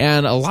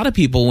 And a lot of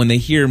people, when they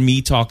hear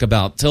me talk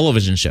about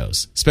television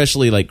shows,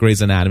 especially like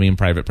Grey's Anatomy and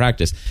Private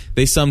Practice,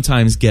 they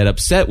sometimes get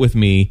upset with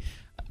me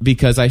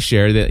because I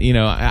share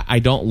that, I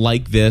don't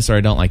like this or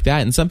I don't like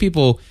that. And some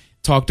people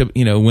talked,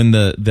 when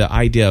the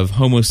idea of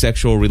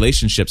homosexual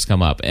relationships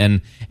come up,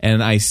 and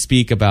I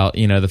speak about,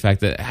 the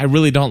fact that I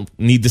really don't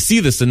need to see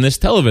this in this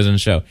television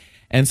show.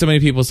 And so many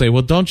people say,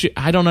 well,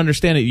 I don't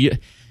understand it.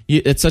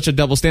 It's such a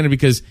double standard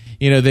because,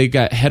 they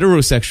got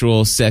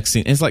heterosexual sex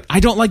scene. It's like, I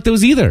don't like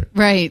those either.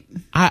 Right.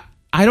 I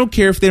don't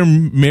care if they're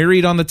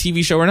married on the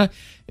TV show or not.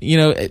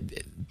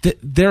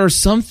 There are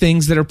some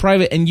things that are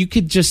private, and you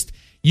could,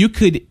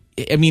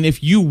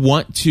 if you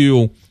want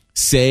to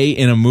say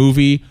in a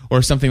movie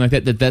or something like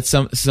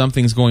that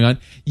something's going on,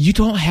 you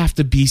don't have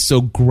to be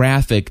so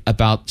graphic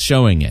about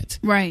showing it.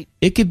 Right.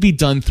 It could be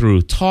done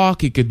through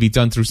talk. It could be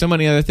done through so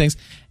many other things,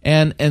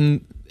 and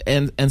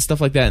stuff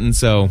like that. And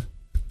so,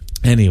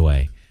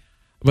 anyway,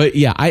 but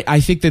yeah, I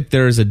think that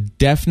there is a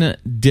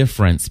definite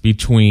difference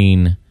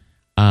between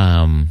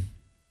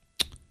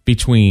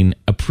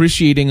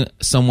appreciating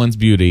someone's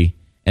beauty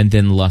and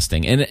then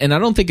lusting, and I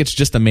don't think it's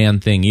just a man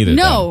thing either.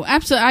 No,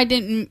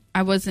 absolutely.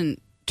 I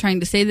wasn't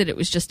trying to say that it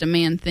was just a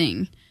man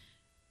thing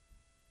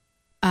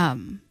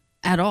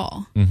at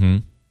all. Mm-hmm.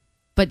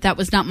 But that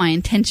was not my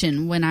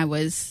intention when I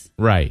was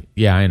right.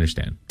 Yeah, I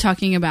understand.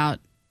 Talking about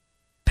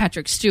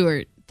Patrick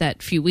Stewart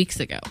that few weeks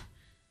ago.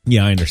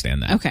 Yeah, I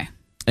understand that. Okay.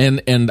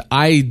 And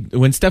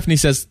when Stephanie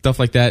says stuff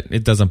like that,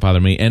 it doesn't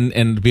bother me.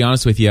 And to be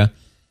honest with you,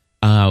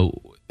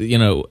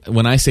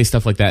 when I say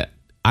stuff like that,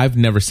 I've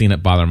never seen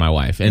it bother my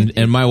wife.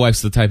 And my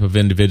wife's the type of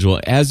individual,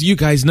 as you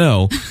guys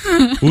know,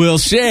 will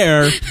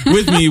share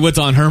with me what's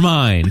on her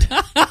mind.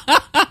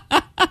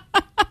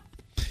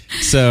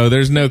 So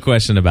there's no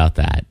question about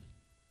that.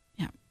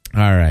 Yeah.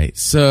 All right.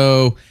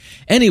 So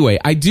anyway,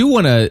 I do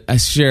want to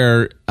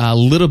share a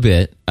little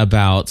bit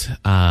about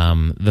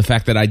the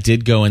fact that I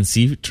did go and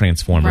see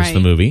Transformers, the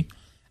movie.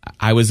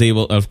 I was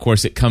able, of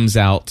course, it comes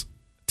out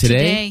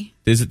today.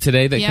 Is it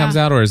today that comes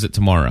out, or is it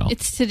tomorrow?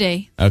 It's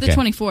today. It's the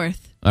 24th.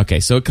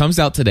 Okay, so it comes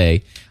out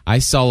today. I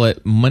saw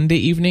it Monday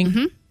evening.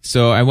 Mm-hmm.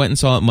 So I went and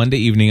saw it Monday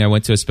evening. I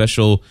went to a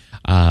special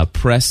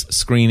press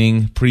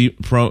screening,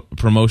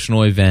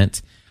 promotional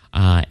event.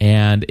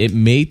 And it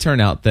may turn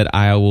out that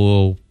I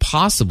will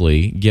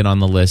possibly get on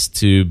the list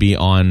to be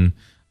on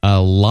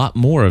a lot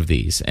more of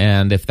these.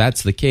 And if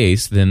that's the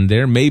case, then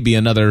there may be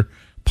another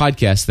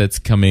podcast that's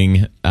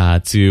coming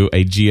to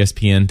a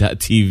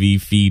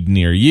GSPN.TV feed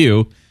near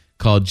you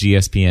called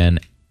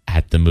GSPN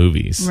at the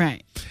Movies.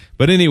 Right.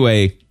 But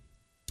anyway,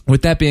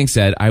 with that being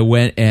said, I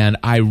went and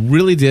I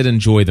really did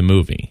enjoy the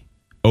movie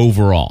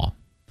overall.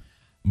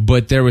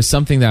 But there was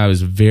something that I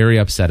was very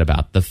upset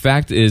about. The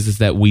fact is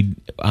that when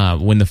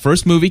the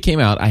first movie came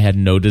out, I had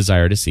no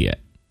desire to see it.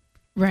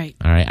 Right.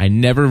 All right. I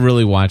never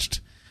really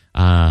watched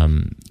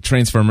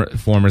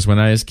Transformers when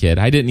I was a kid.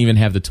 I didn't even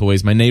have the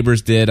toys. My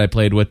neighbors did. I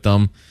played with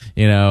them,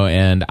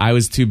 and I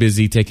was too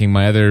busy taking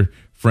my other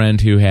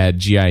friend who had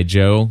G.I.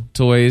 Joe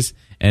toys,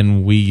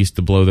 and we used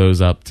to blow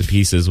those up to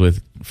pieces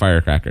with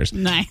firecrackers.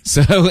 Nice.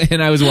 So,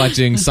 and I was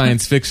watching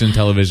science fiction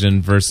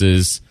television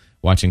versus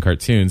watching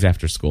cartoons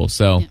after school.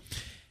 So,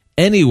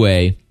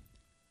 anyway,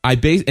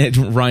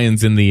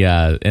 Ryan's in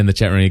the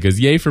chat room. He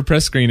goes, "Yay for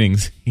press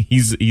screenings."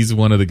 He's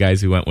one of the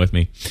guys who went with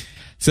me.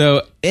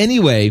 So,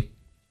 anyway,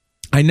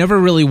 I never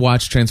really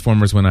watched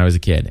Transformers when I was a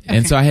kid,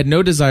 and so I had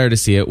no desire to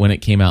see it when it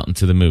came out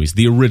into the movies,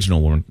 the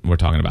original one we're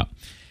talking about.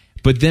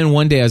 But then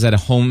one day I was at a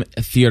home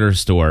theater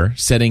store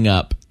setting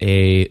up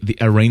the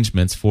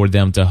arrangements for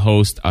them to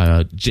host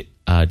a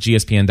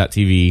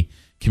GSPN.TV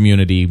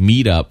community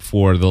meetup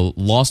for the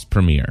Lost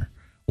premiere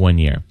one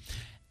year.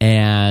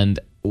 And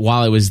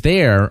while I was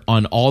there,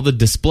 on all the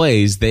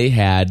displays, they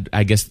had,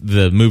 I guess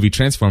the movie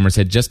Transformers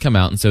had just come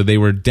out, and so they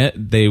were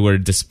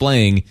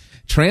displaying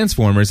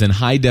Transformers in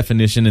high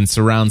definition and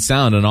surround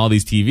sound on all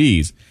these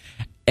TVs.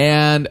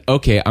 And,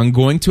 okay, I'm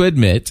going to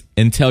admit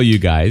and tell you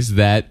guys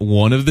that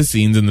one of the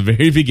scenes in the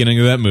very beginning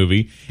of that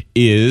movie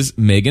is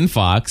Megan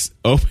Fox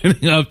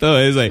opening up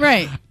the... It's like,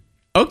 right.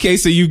 Okay,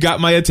 so you got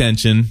my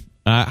attention.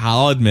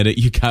 I'll admit it,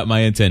 you got my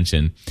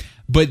attention.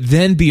 But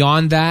then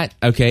beyond that,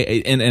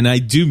 okay, and I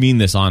do mean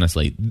this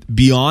honestly,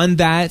 beyond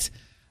that,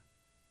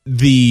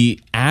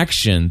 the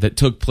action that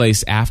took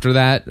place after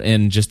that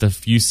and just a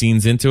few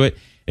scenes into it,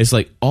 it's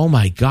like, oh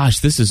my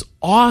gosh, this is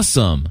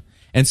awesome.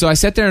 And so I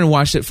sat there and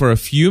watched it for a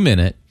few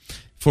minutes,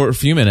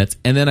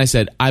 and then I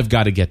said, I've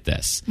got to get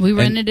this. We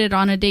rented it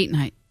on a date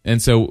night.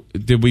 And so,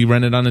 did we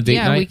rent it on a date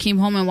night? Yeah, we came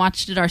home and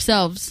watched it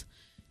ourselves,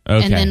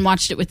 and then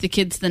watched it with the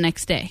kids the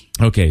next day.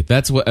 Okay,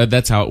 that's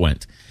how it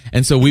went.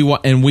 And so we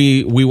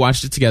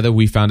watched it together.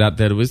 We found out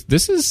that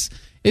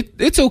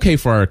it's okay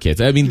for our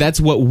kids. I mean,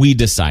 that's what we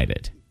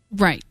decided.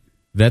 Right.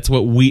 That's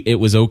what it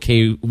was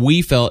okay.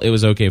 We felt it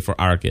was okay for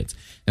our kids.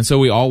 And so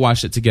we all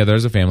watched it together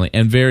as a family.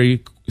 And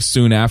very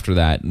soon after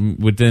that,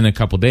 within a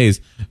couple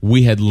days,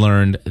 we had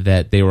learned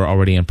that they were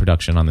already in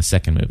production on the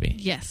second movie.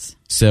 Yes.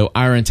 So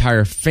our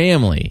entire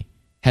family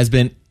has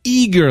been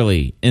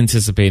eagerly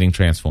anticipating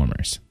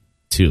Transformers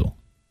 2.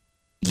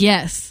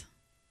 Yes.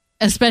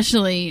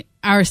 Especially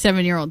our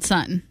 7-year-old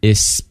son.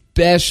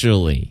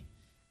 Especially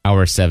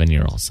our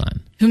 7-year-old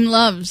son. Whom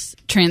loves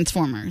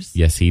Transformers.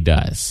 Yes, he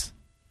does.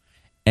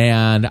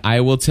 And I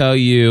will tell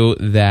you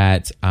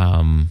that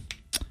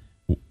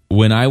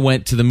when I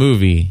went to the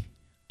movie,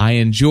 I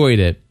enjoyed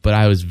it, but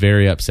I was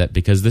very upset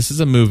because this is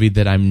a movie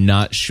that I'm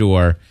not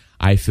sure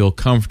I feel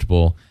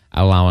comfortable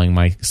allowing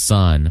my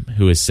son,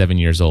 who is 7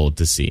 years old,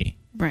 to see.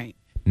 Right.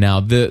 Now,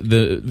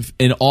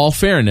 in all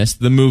fairness,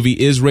 the movie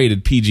is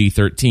rated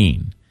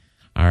PG-13.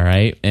 All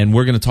right? And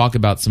we're going to talk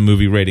about some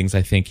movie ratings,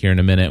 I think, here in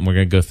a minute, and we're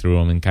going to go through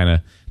them and kind of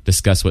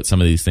discuss what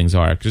some of these things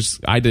are, because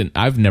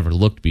I've never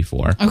looked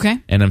before. Okay.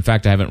 And in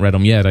fact, I haven't read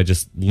them yet. I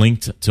just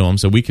linked to them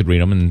so we could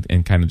read them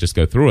and kind of just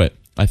go through it.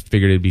 I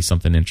figured it'd be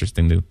something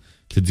interesting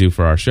to do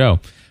for our show.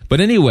 But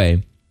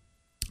anyway,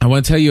 I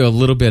want to tell you a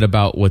little bit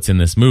about what's in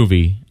this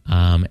movie,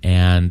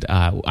 and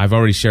I've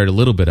already shared a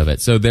little bit of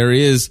it. So there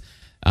is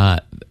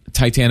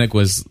Titanic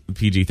was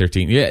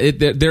PG-13.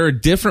 Yeah, there are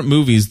different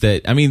movies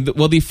that,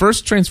 the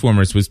first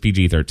Transformers was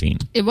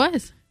PG-13. It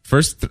was.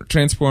 First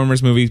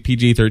Transformers movie,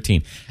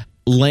 PG-13.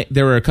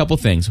 There were a couple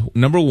things.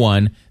 Number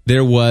one,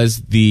 there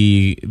was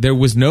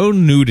no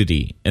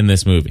nudity in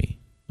this movie.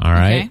 All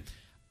right. Okay.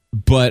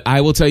 But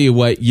I will tell you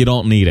what, you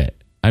don't need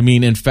it.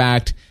 In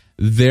fact,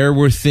 there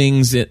were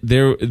things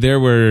there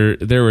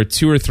were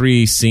 2 or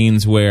 3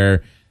 scenes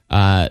where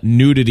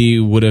nudity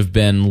would have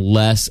been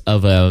less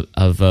of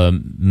a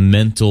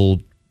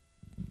mental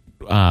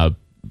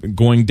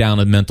going down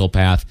a mental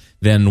path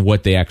than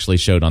what they actually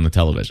showed on the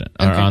television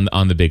or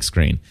on the big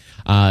screen.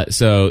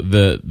 So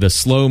the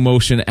slow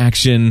motion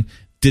action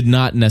did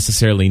not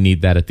necessarily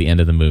need that at the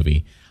end of the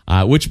movie.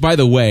 Which, by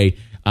the way,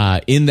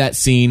 in that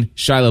scene,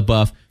 Shia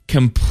LaBeouf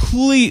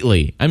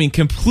completely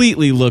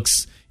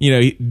looks,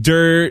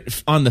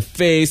 dirt on the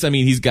face.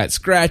 He's got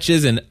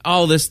scratches and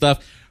all this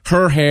stuff.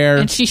 Her hair.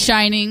 And she's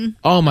shining.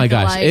 Oh my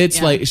gosh.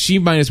 It's like she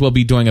might as well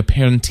be doing a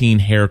Pantene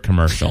hair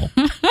commercial.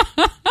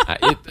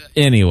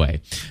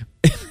 Anyway,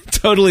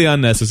 totally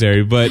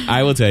unnecessary, but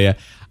I will tell you,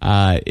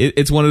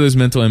 it's one of those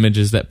mental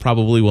images that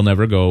probably will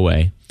never go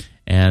away.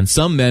 And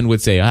some men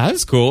would say,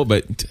 that's cool,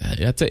 but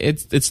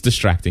it's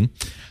distracting.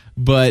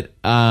 But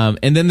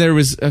and then there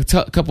was a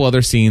couple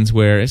other scenes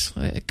where it's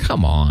like,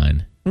 come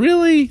on,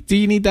 really? Do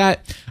you need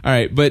that? All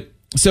right, but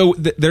so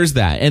there's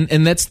that,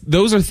 and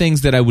those are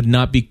things that I would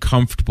not be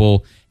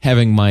comfortable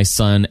having my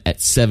son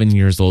at 7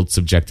 years old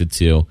subjected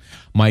to.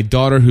 My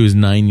daughter, who's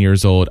 9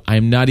 years old,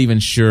 I'm not even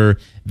sure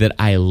that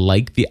I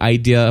like the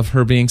idea of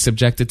her being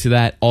subjected to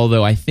that,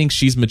 although I think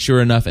she's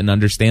mature enough and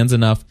understands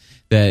enough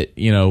that,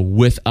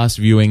 with us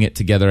viewing it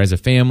together as a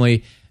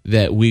family,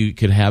 that we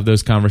could have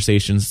those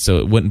conversations so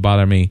it wouldn't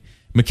bother me.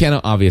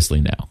 McKenna, obviously,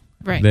 no.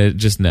 Right.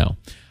 Just no.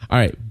 All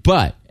right,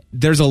 but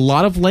there's a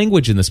lot of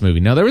language in this movie.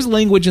 Now, there was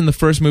language in the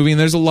first movie, and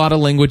there's a lot of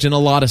language in a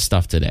lot of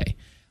stuff today.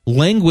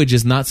 Language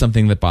is not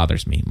something that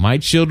bothers me. My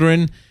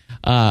children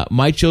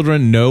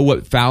know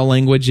what foul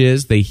language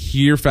is. They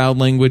hear foul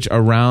language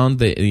around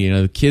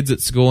the kids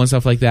at school and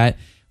stuff like that.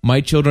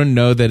 My children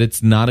know that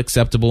it's not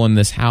acceptable in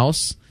this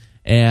house.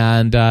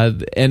 And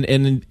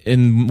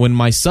when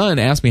my son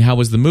asked me how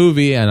was the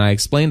movie, and I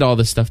explained all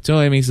this stuff to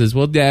him, he says,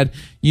 "Well, Dad,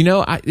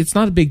 it's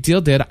not a big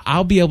deal, Dad.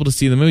 I'll be able to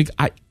see the movie.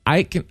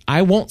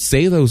 I won't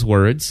say those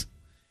words."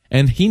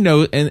 And he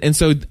knows, and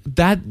so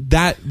that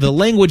the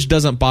language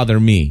doesn't bother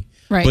me.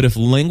 Right. But if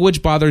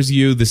language bothers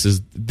you,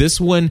 this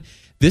one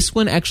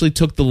actually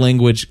took the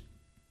language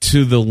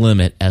to the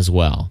limit as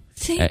well.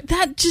 See,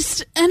 that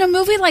just in a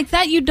movie like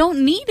that, you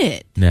don't need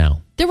it.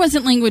 No. There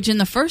wasn't language in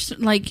the first,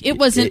 it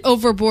wasn't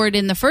overboard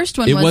in the first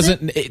one, was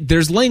it?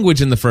 There's language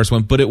in the first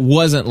one, but it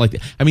wasn't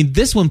like,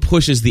 this one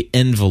pushes the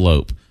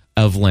envelope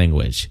of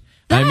language.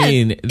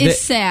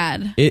 It's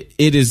sad.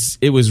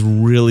 It was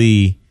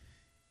really,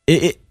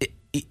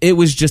 it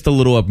was just a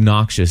little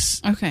obnoxious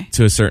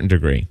to a certain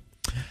degree.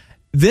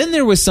 Then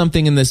there was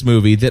something in this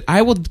movie that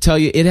I will tell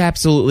you, it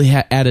absolutely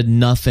added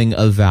nothing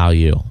of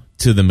value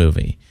to the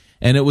movie.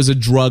 And it was a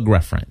drug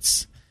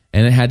reference.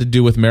 And it had to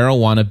do with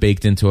marijuana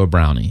baked into a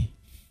brownie.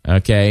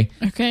 Okay?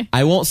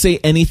 I won't say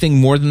anything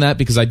more than that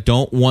because I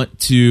don't want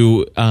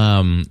to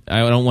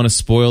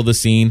spoil the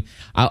scene.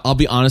 I'll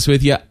be honest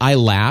with you. I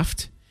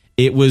laughed.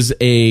 It was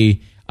a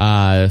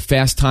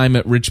Fast Time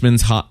at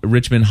Richmond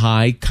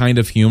High kind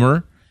of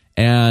humor.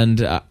 And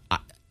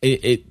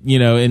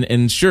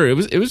sure,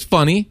 it was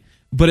funny.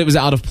 But it was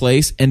out of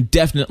place and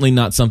definitely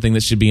not something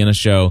that should be in a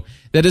show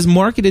that is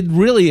marketed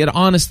really, and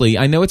honestly,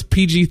 I know it's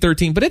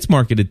PG-13, but it's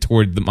marketed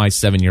toward my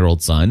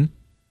 7-year-old son.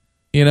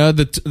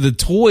 The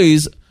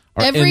toys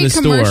are in the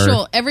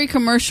store. Every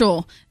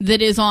commercial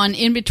that is on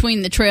in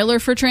between the trailer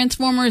for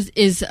Transformers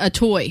is a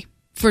toy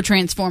for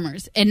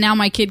Transformers. And now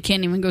my kid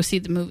can't even go see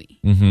the movie.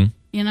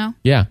 Mm-hmm. you know?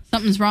 Yeah.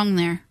 Something's wrong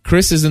there.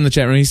 Chris is in the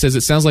chat room. He says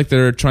it sounds like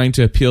they're trying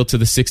to appeal to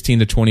the 16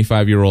 to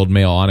 25-year-old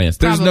male audience.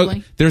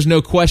 There's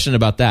no question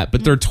about that.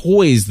 But their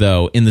toys,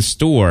 though, in the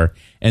store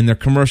and their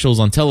commercials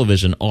on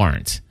television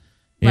aren't.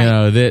 You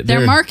know,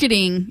 their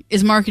marketing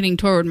is marketing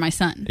toward my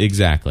son.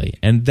 Exactly.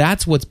 And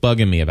that's what's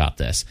bugging me about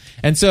this.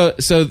 And so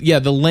yeah,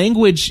 the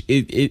language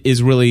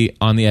is really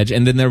on the edge.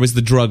 And then there was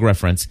the drug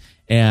reference.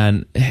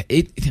 And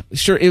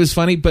it was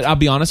funny, but I'll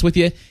be honest with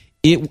you,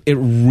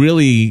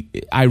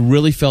 I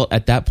really felt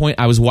at that point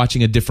I was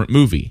watching a different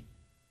movie.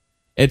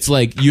 It's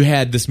like you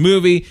had this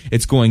movie,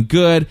 it's going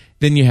good,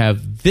 then you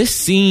have this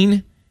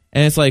scene,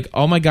 and it's like,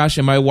 oh my gosh,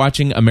 am I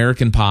watching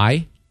American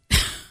Pie?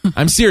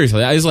 I'm serious.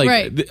 I was like,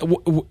 right.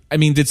 I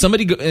mean, did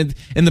somebody go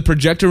in the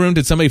projector room?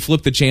 Did somebody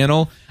flip the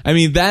channel? I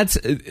mean, that's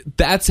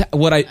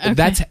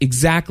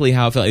exactly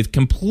how it felt. It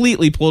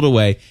completely pulled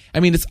away.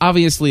 I mean, it's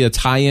obviously a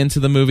tie-in to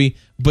the movie,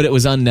 but it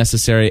was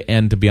unnecessary.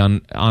 And to be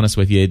honest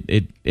with you,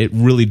 it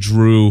really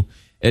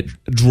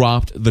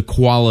dropped the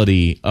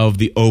quality of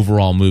the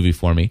overall movie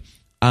for me.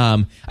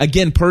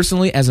 Again,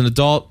 personally, as an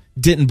adult,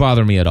 didn't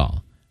bother me at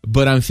all.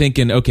 But I'm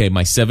thinking, okay,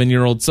 my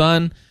 7-year-old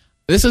son.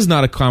 This is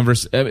not a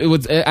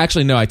conversation.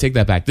 Actually, no, I take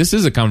that back. This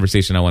is a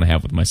conversation I want to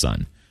have with my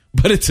son.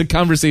 But it's a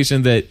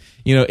conversation that,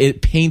 you know,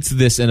 it paints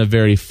this in a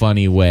very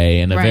funny way,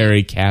 in a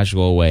very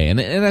casual way. And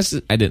that's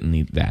I didn't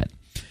need that.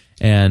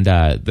 And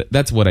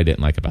that's what I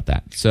didn't like about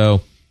that.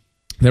 So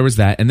there was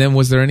that. And then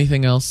was there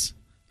anything else?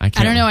 I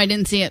don't know. I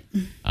didn't see it.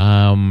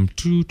 I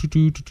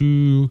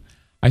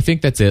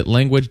think that's it.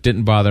 Language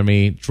didn't bother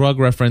me. Drug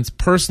reference.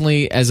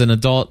 Personally, as an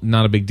adult,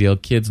 not a big deal.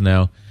 Kids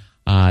know.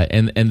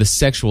 And the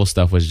sexual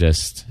stuff was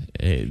just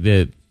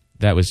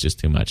that was just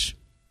too much.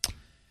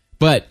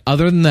 But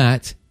other than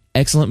that,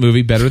 excellent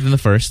movie, better than the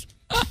first.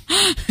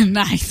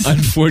 Nice.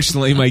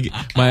 Unfortunately,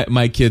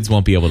 my kids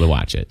won't be able to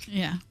watch it.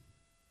 Yeah,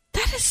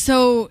 that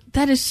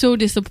is so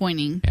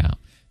disappointing. Yeah,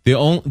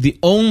 the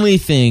only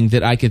thing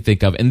that I could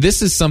think of, and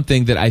this is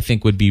something that I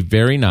think would be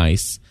very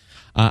nice.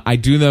 I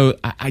do know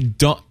I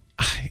don't.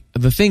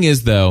 The thing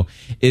is, though,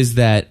 is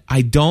that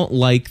I don't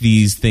like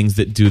these things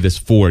that do this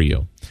for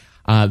you.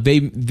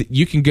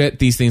 You can get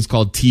these things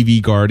called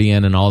TV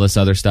Guardian and all this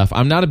other stuff.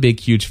 I'm not a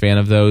huge fan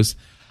of those.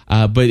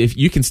 But if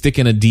you can stick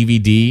in a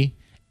DVD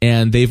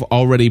and they've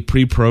already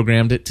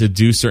pre-programmed it to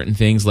do certain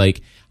things,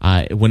 like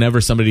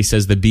whenever somebody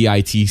says the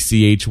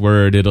BITCH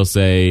word, it'll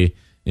say,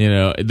 you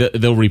know,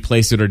 they'll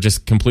replace it or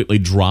just completely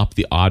drop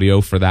the audio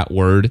for that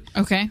word.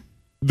 Okay.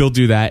 They'll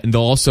do that. And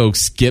they'll also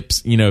skip,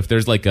 you know, if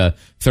there's like a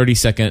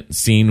 30-second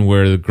scene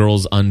where the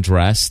girl's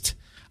undressed,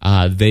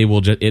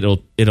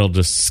 it'll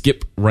just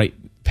skip right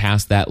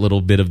past that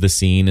little bit of the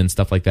scene and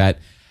stuff like that.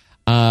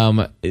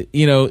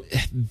 You know,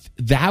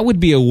 that would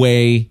be a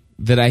way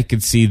that I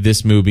could see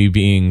this movie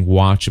being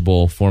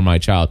watchable for my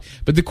child.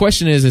 But the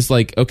question is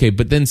like, okay,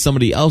 but then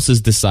somebody else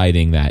is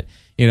deciding that.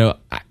 You know,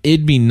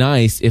 it'd be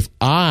nice if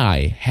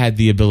I had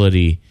the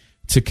ability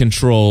to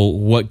control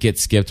what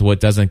gets skipped, what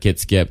doesn't get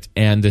skipped,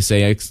 and to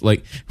say,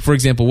 like, for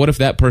example, what if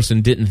that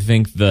person didn't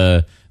think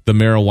the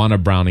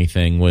marijuana brownie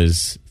thing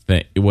was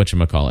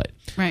whatchamacallit?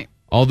 Right.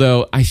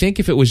 Although I think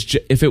if it was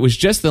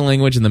just the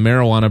language and the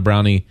marijuana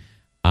brownie,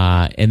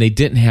 and they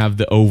didn't have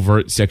the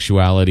overt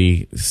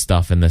sexuality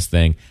stuff in this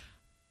thing,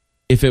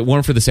 if it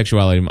weren't for the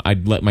sexuality,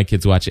 I'd let my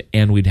kids watch it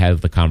and we'd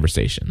have the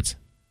conversations.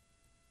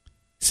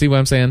 See what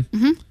I'm saying?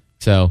 Mm-hmm.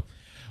 So,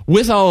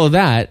 with all of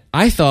that,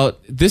 I thought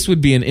this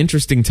would be an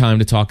interesting time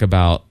to talk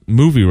about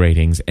movie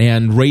ratings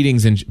and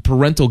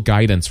parental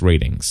guidance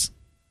ratings.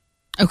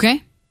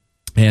 Okay.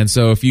 And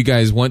so, if you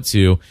guys want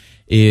to.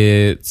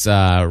 It's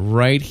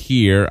right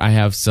here. I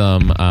have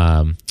some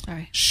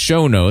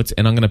show notes,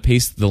 and I'm going to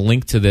paste the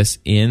link to this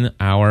in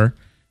our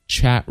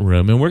chat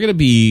room. And we're going to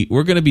be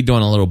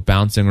doing a little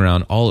bouncing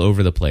around all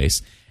over the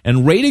place.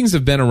 And ratings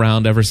have been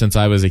around ever since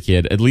I was a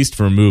kid, at least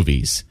for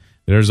movies.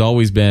 There's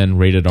always been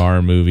rated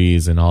R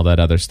movies and all that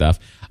other stuff.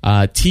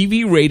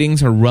 TV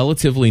ratings are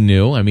relatively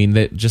new. I mean,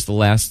 just the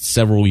last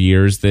several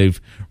years,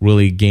 they've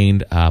really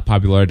gained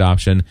popular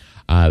adoption.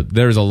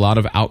 There's a lot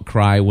of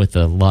outcry with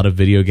a lot of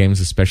video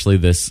games, especially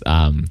this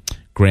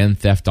Grand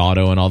Theft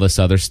Auto and all this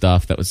other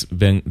stuff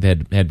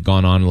that had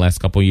gone on in the last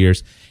couple of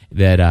years.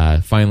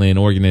 That finally an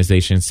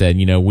organization said,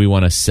 you know, we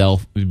want to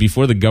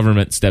before the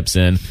government steps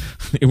in,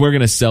 we're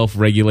going to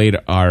self-regulate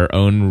our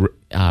own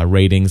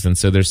ratings, and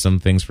so there's some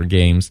things for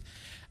games.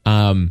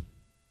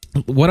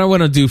 What I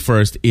want to do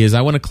first is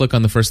I want to click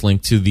on the first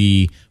link to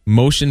the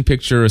Motion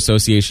Picture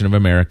Association of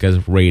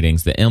America's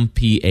ratings, the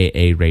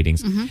MPAA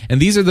ratings. Mm-hmm.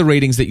 And these are the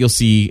ratings that you'll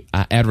see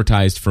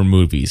advertised for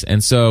movies.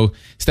 And so,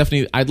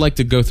 Stephanie, I'd like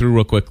to go through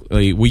real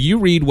quickly. Will you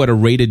read what a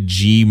rated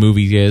G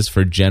movie is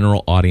for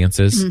general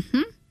audiences?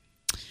 Mm-hmm.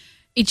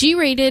 A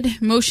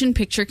G-rated motion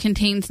picture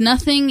contains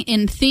nothing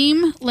in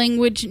theme,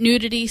 language,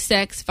 nudity,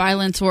 sex,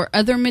 violence, or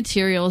other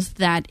materials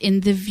that,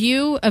 in the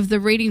view of the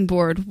rating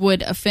board,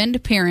 would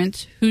offend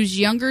parents whose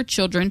younger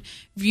children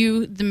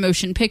view the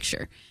motion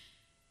picture.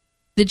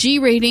 The G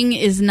rating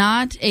is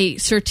not a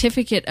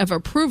certificate of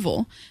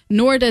approval,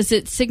 nor does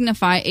it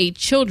signify a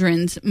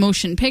children's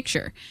motion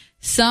picture.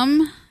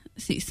 Some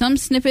some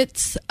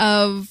snippets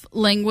of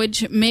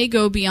language may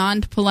go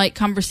beyond polite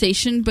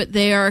conversation, but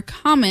they are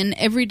common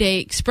everyday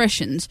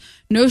expressions.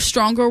 No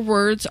stronger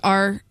words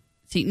are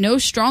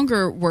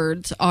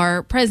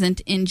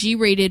present in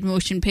G-rated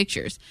motion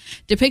pictures.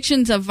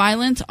 Depictions of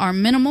violence are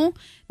minimal.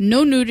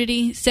 No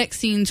nudity, sex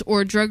scenes,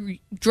 or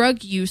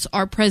drug use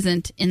are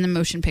present in the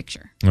motion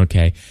picture.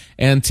 Okay.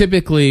 And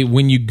typically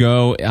when you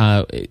go...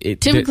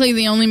 Typically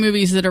the only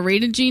movies that are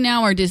rated G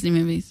now are Disney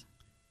movies.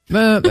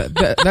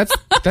 That's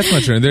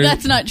not true.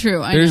 That's not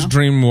true. There's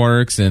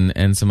DreamWorks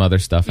and some other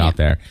stuff out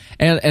there.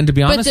 And to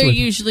be honest, but they're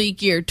usually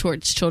geared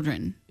towards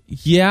children.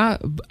 Yeah,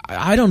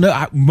 I don't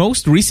know.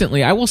 Most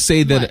recently, I will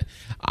say that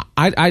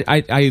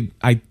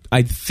I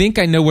think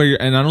I know where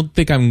you're, and I don't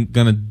think I'm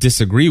going to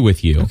disagree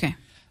with you. Okay.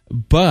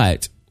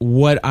 But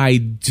what I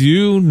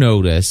do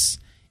notice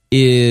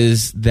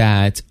is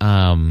that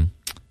a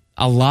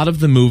lot of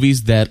the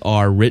movies that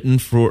are written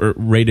for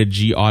rated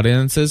G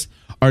audiences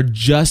are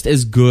just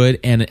as good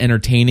and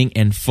entertaining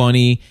and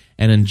funny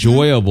and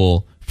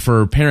enjoyable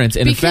for parents.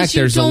 And because in fact,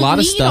 there's a lot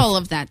of stuff. All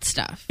of that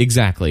stuff.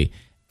 Exactly.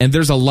 And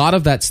there's a lot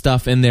of that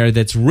stuff in there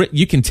that's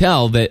you can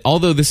tell that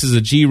although this is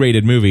a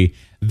G-rated movie,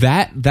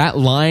 that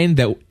line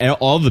that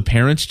all the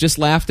parents just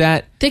laughed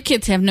at, the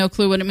kids have no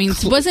clue what it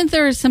means. Wasn't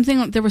there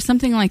something? There was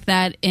something like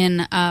that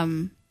in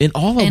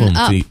all of them.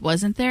 Up,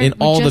 wasn't there? In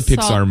all the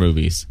Pixar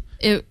movies.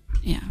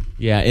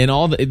 Yeah. In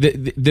all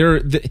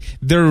they're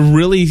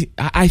really.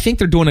 I think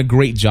they're doing a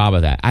great job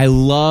of that. I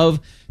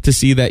love to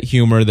see that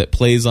humor that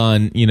plays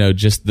on,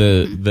 just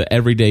the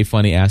everyday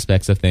funny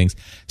aspects of things.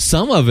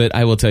 Some of it,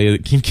 I will tell you,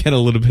 can get a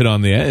little bit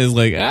on the end. It's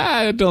like,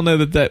 I don't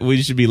know that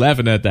we should be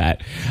laughing at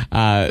that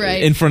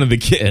in front of the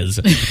kids,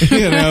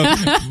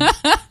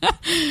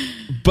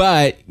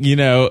 But,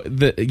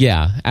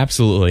 yeah,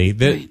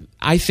 absolutely.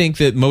 I think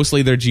that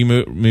mostly their G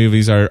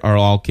movies are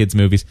all kids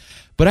movies.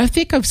 But I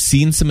think I've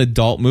seen some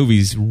adult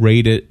movies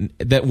rated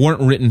that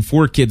weren't written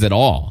for kids at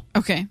all.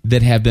 Okay.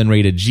 That have been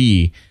rated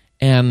G.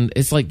 And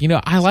it's like,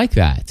 I like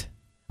that.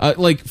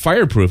 Like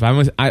Fireproof.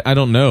 I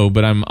don't know,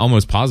 but I'm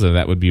almost positive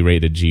that would be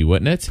rated G,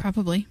 wouldn't it?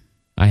 Probably.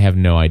 I have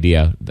no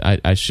idea.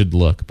 I should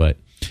look, but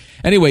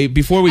anyway,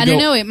 before we go, I don't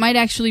know. It might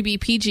actually be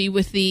PG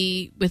with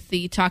the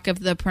talk of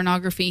the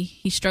pornography.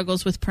 He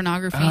struggles with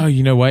pornography. Oh,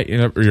 you know what?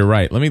 You're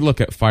right. Let me look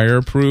at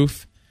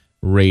Fireproof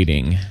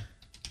rating.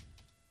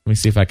 Let me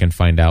see if I can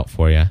find out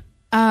for you.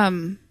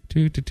 Fireproof.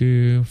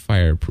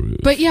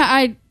 But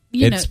yeah,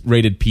 it's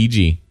rated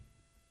PG.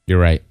 You're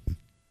right.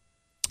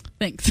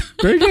 Thanks.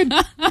 Very good.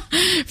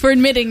 For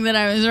admitting that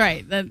I was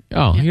right.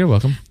 You're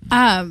welcome.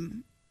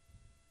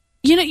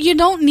 You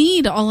don't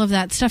need all of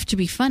that stuff to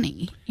be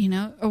funny,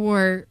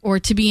 or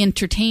to be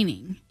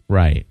entertaining.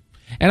 Right.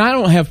 And I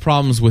don't have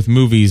problems with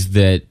movies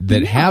that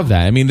have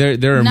that. I mean,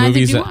 there are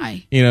movies that,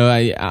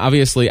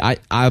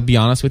 I'll be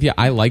honest with you,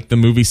 I like the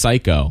movie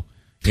Psycho.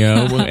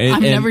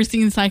 I've never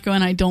seen Psycho,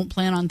 and I don't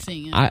plan on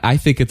seeing it. I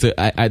think it's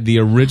the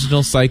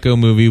original Psycho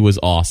movie was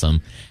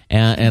awesome,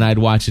 and I'd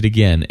watch it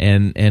again.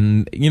 And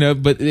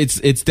but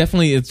it's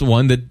definitely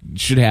one that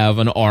should have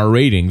an R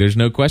rating. There's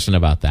no question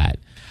about that.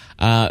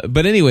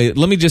 But anyway,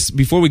 let me just,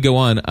 before we go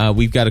on,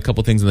 we've got a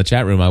couple things in the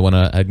chat room I want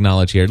to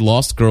acknowledge here.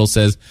 Lost Girl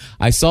says,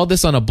 I saw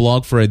this on a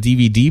blog for a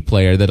DVD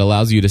player that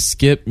allows you to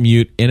skip,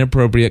 mute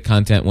inappropriate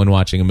content when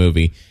watching a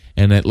movie.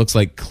 And it looks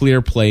like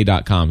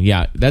clearplay.com.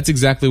 Yeah, that's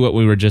exactly what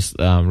we were just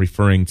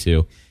referring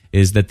to,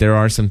 is that there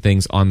are some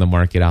things on the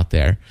market out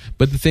there.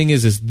 But the thing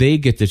is they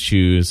get to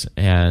choose,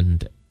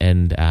 and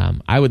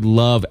I would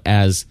love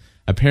as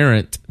a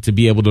parent to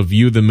be able to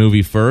view the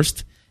movie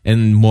first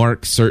and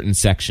mark certain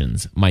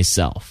sections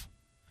myself,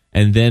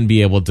 and then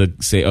be able to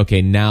say,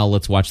 okay, now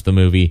let's watch the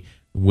movie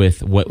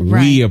with what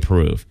we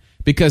approve.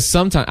 Because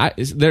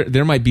sometimes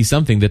there might be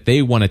something that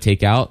they want to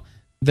take out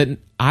that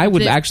I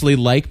would actually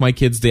like my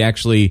kids to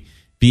actually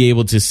be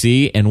able to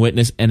see and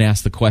witness and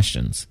ask the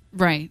questions.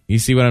 Right. You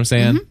see what I'm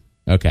saying?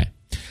 Mm-hmm. Okay.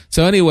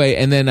 So anyway,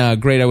 and then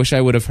great, I wish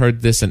I would have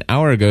heard this an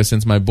hour ago,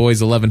 since my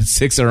boys 11 and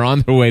 6 are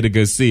on their way to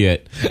go see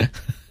it.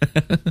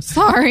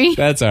 Sorry.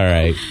 That's all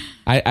right.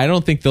 I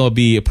don't think they'll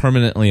be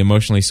permanently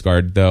emotionally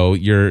scarred, though.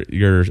 Your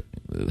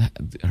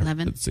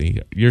 11. Let's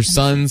see. Your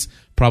sons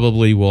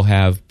probably will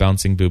have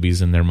bouncing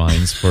boobies in their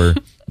minds for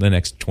the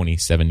next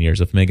 27 years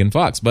of Megan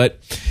Fox. But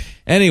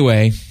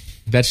anyway,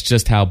 that's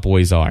just how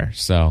boys are.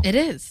 So it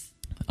is.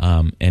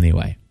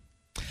 Anyway,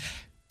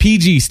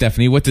 PG,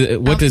 Stephanie. What does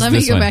let this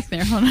me go one? back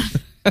there. Hold on.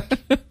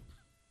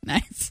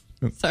 Nice.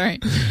 Sorry.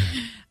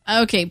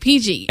 Okay,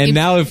 PG. And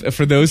now, if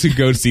for those who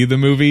go see the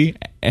movie,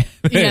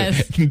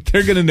 yes,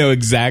 they're going to know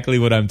exactly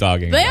what I'm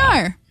talking about. They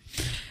are.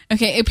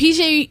 Okay, a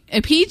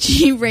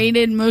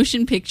PG-rated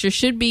motion picture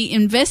should be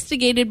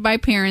investigated by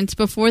parents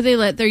before they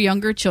let their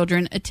younger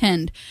children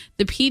attend.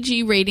 The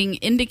PG rating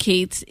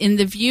indicates, in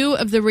the view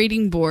of the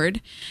rating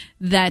board,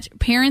 that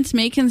parents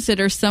may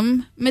consider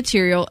some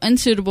material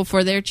unsuitable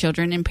for their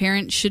children, and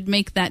parents should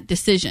make that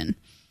decision.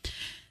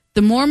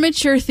 The more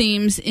mature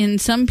themes in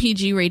some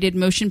PG-rated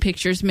motion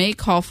pictures may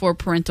call for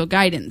parental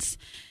guidance.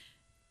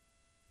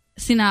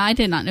 See, now I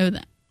did not know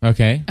that.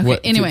 Okay.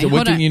 Anyway, what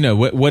hold do on. you know?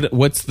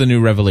 What's the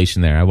new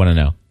revelation there? I want to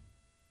know.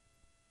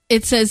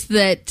 It says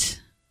that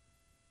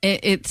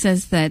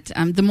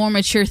the more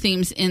mature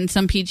themes in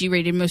some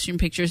PG-rated motion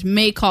pictures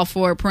may call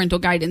for parental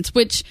guidance,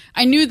 which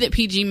I knew that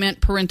PG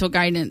meant parental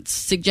guidance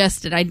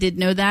suggested. I did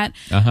know that.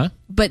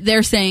 But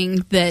they're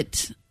saying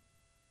that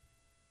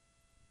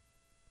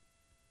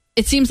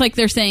it seems like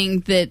they're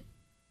saying that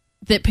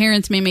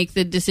parents may make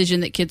the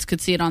decision that kids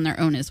could see it on their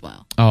own as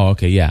well. Oh,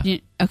 okay, yeah.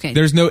 Okay.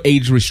 There's no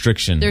age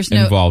restriction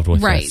involved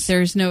with right, this.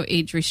 there's no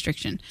age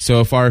restriction.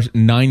 So if our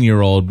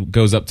 9-year-old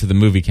goes up to the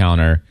movie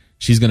counter,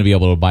 she's going to be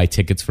able to buy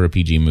tickets for a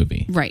PG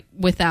movie. Right,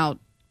 without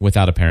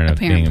a parent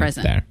being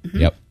present. There. Mm-hmm.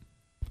 Yep.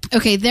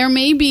 Okay, there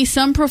may be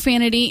some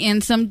profanity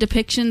and some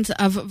depictions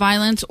of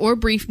violence or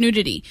brief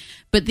nudity,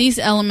 but these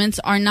elements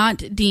are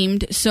not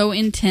deemed so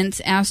intense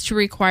as to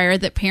require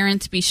that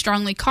parents be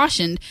strongly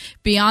cautioned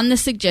beyond the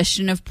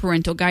suggestion of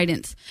parental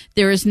guidance.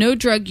 There is no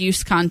drug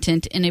use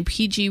content in a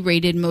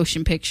PG-rated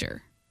motion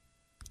picture.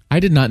 I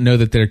did not know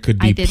that there could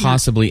be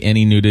possibly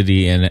any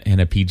nudity in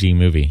a PG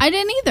movie. I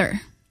didn't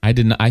either.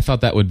 I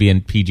thought that would be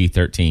in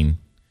PG-13.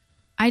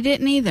 I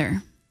didn't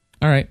either.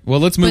 All right. Well,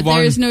 let's move on. But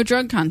there is no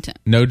drug content.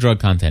 No drug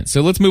content.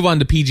 So let's move on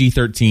to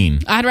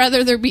PG-13. I'd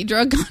rather there be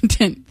drug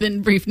content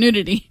than brief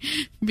nudity,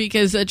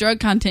 because a drug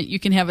content you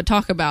can have a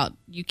talk about.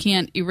 You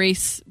can't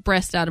erase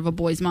breast out of a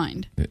boy's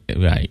mind.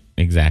 Right.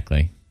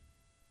 Exactly.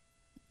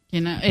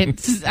 You know,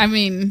 it's, I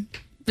mean,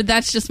 but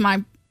that's just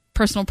my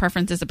personal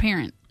preference as a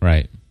parent.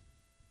 Right.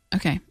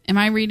 Okay. Am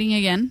I reading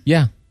again?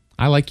 Yeah.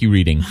 I like you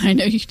reading. I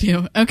know you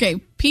do. Okay.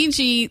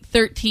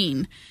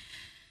 PG-13.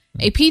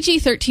 A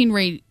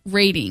PG-13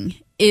 rating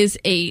is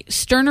a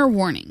sterner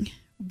warning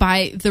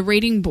by the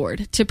rating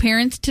board to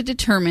parents to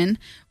determine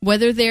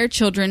whether their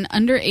children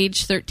under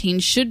age 13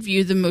 should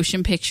view the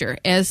motion picture,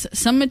 as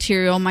some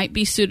material might not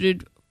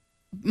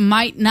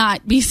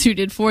be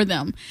suited for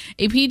them.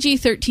 A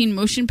PG-13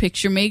 motion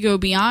picture may go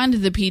beyond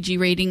the PG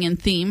rating in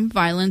theme,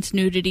 violence,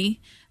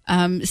 nudity,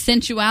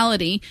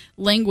 sensuality,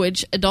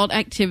 language, adult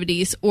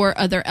activities, or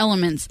other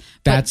elements.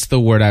 That's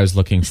the word I was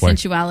looking for.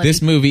 Sensuality. This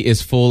movie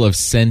is full of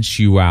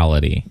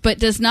sensuality. But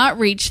does not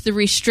reach the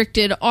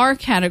restricted R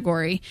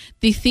category.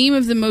 The theme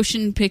of the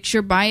motion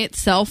picture by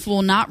itself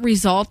will not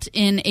result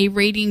in a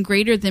rating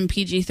greater than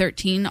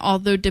PG-13,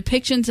 although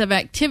depictions of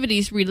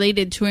activities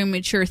related to a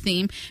mature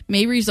theme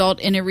may result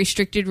in a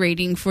restricted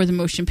rating for the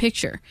motion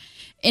picture.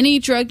 Any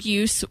drug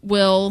use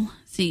will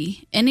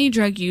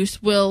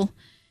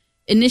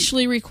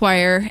initially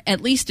require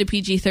at least a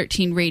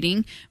PG-13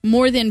 rating.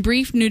 More than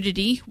brief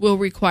nudity will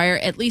require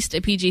at least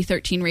a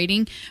PG-13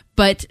 rating,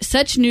 but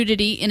such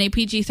nudity in a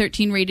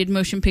PG-13 rated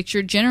motion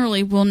picture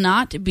generally will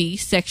not be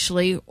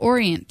sexually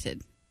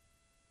oriented.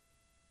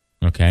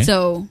 Okay.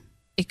 So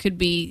it could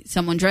be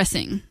someone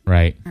dressing.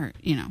 Right. Or,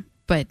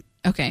 but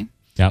okay.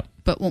 Yep.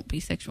 But won't be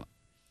sexual.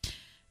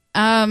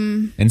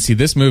 And see,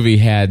 this movie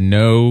had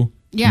no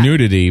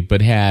nudity,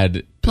 but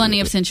had plenty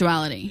of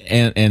sensuality.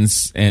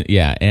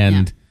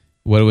 And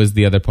what was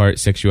the other part?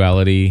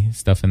 Sexuality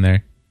stuff in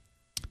there?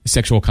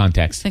 Sexual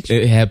context.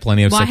 It had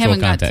plenty of sexual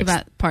context. I haven't got to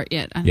that part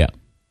yet. Yeah.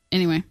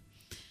 Anyway.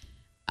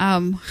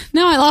 Now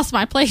I lost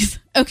my place.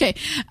 Okay.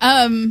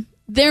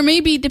 There may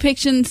be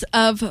depictions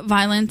of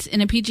violence in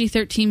a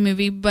PG-13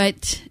 movie,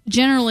 but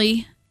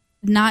generally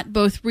not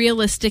both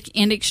realistic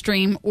and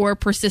extreme or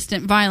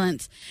persistent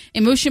violence.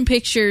 In motion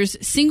pictures,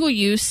 single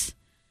use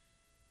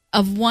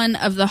of one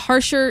of the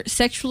harsher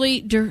sexually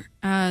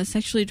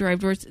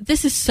derived words.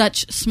 This is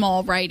such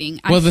small writing.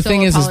 Well, the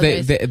thing is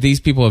these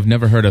people have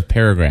never heard of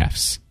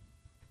paragraphs.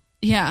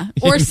 Yeah,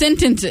 or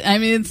sentences. I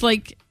mean, it's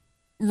like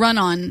run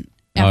on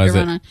after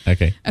run on.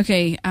 Okay.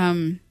 Okay.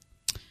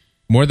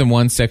 More than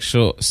one such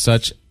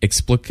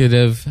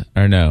explicative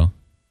or no?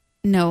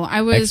 No,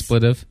 I was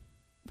expletive.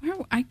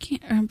 I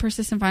can't.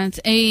 Persistent violence.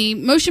 A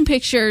motion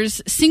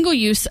picture's single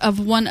use of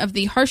one of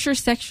the harsher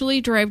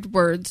sexually derived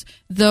words,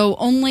 though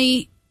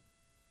only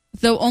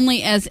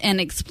as an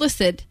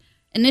explicit,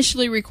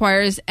 initially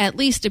requires at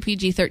least a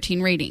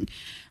PG-13 rating.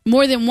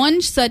 More than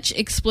one such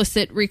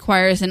explicit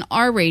requires an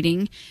R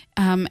rating,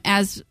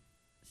 as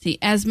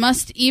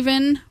must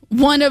even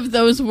one of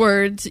those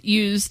words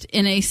used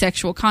in a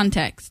sexual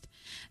context.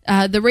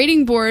 The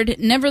rating board,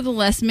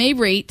 nevertheless, may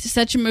rate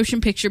such a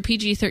motion picture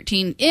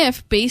PG-13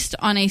 if, based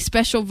on a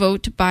special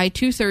vote by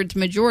 2/3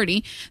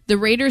 majority, the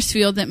raters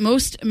feel that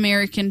most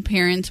American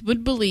parents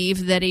would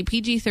believe that a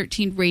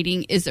PG-13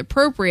 rating is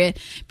appropriate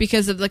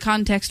because of the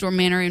context or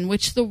manner in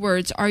which the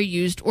words are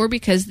used, or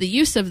because the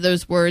use of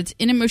those words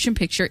in a motion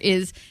picture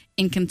is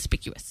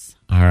inconspicuous.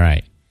 All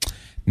right.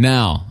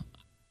 Now,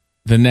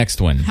 the next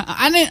one.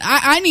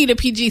 I need a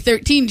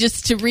PG-13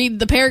 just to read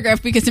the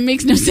paragraph because it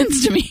makes no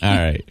sense to me. All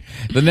right.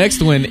 The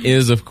next one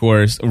is, of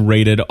course,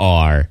 rated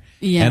R.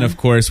 Yeah. And, of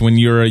course, when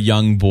you're a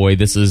young boy,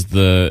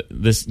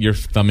 you're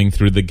thumbing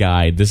through the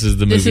guide. This is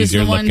the movies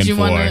you're looking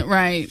for.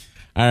 Right.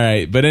 All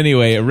right. But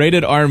anyway, a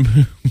rated R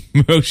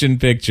motion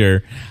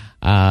picture,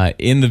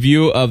 in the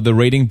view of the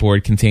rating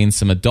board, contains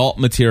some adult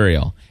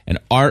material. An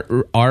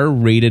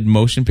R-rated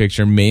motion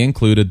picture may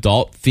include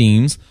adult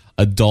themes,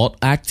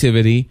 adult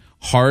activity,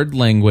 hard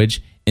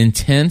language,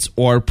 intense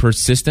or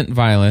persistent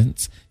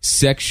violence,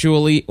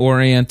 sexually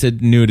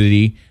oriented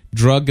nudity,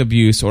 drug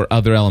abuse, or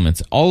other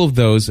elements. All of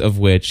those of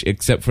which,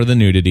 except for the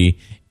nudity,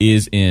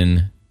 is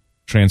in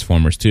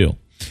Transformers 2.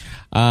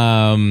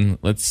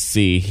 Let's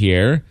see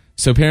here.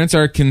 So parents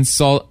are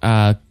counseled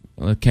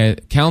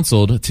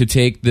to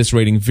take this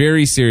rating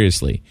very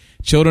seriously.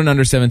 Children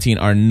under 17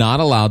 are not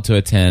allowed to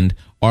attend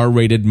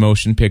R-rated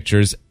motion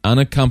pictures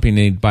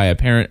unaccompanied by a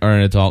parent or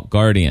an adult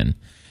guardian.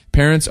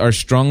 Parents are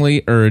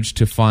strongly urged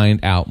to find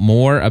out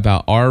more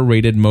about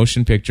R-rated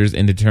motion pictures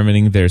in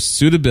determining their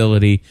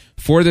suitability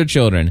for their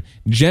children.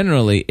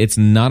 Generally, it's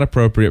not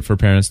appropriate for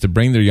parents to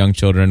bring their young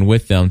children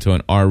with them to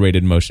an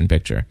R-rated motion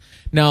picture.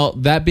 Now,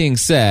 that being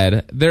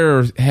said,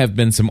 there have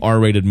been some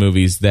R-rated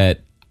movies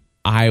that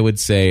I would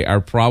say are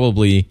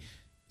probably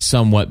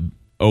somewhat,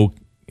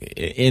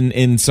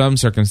 in some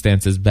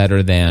circumstances,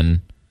 better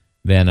than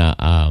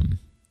a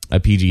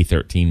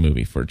PG-13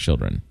 movie for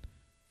children.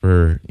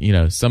 For,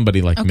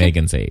 somebody like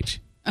Megan's age.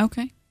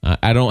 Okay.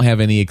 I don't have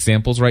any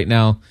examples right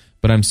now,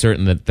 but I'm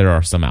certain that there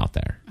are some out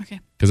there. Okay.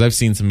 Because I've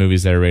seen some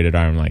movies that are rated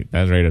R. I'm like,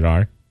 that's rated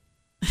R.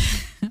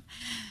 All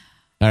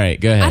right,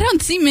 go ahead. I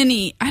don't see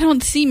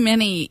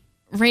many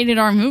rated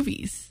R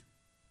movies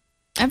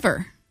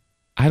ever.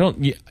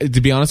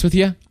 To be honest with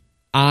you,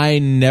 I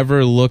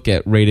never look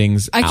at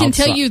ratings. I can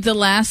tell you the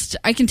last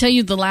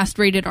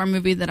rated R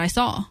movie that I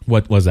saw.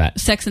 What was that?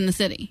 Sex and the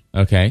City.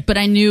 Okay. But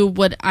I knew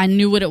what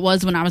it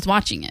was when I was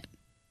watching it.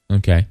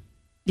 Okay.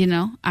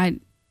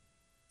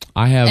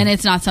 I have, and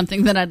it's not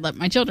something that I'd let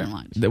my children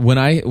watch. When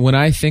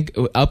I think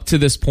up to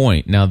this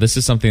point, now this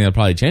is something that'll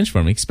probably change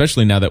for me,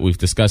 especially now that we've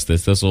discussed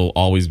this. This will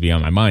always be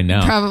on my mind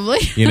now. Probably.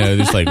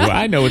 Just like, well,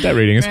 I know what that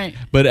rating is. Right.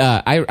 But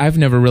I've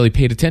never really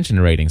paid attention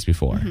to ratings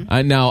before.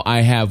 Mm-hmm. Now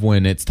I have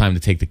when it's time to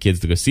take the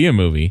kids to go see a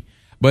movie.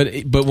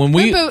 But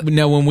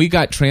when we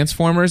got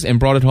Transformers and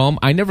brought it home,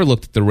 I never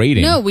looked at the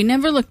rating. No, we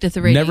never looked at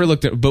the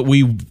rating. But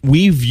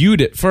we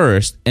viewed it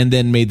first and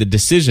then made the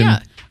decision. Yeah.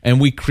 And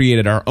we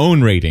created our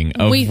own rating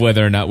of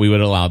whether or not we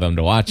would allow them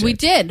to watch it. We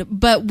did,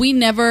 but we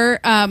never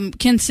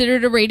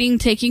considered a rating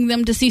taking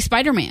them to see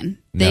Spider-Man.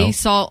 They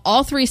saw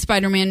all 3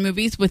 Spider-Man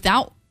movies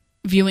without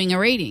viewing a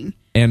rating.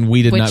 And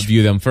we did not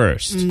view them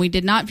first. We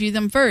did not view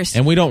them first.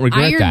 And we don't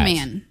regret that. Iron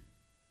Man,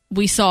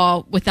 we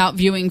saw without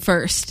viewing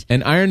first.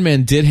 And Iron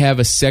Man did have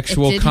a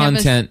sexual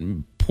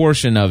content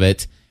portion of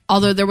it.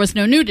 Although there was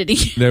no nudity.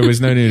 There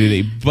was no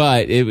nudity.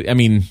 But,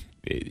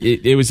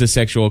 it was a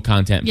sexual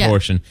content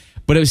portion.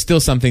 But it was still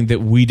something that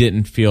we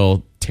didn't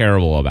feel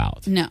terrible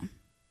about. No.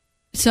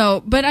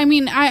 So, but I'm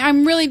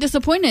really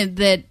disappointed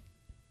that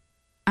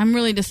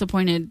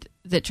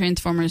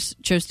Transformers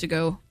chose to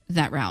go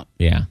that route.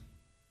 Yeah.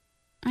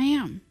 I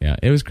am. Yeah,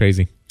 it was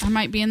crazy. I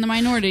might be in the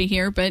minority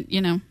here, but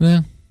Yeah.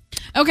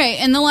 Okay,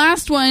 and the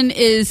last one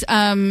is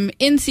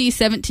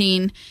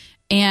NC-17.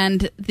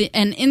 And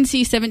an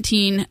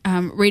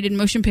NC-17 rated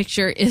motion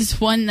picture is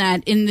one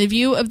that, in the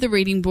view of the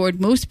rating board,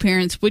 most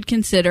parents would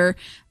consider,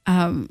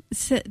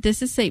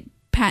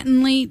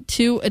 patently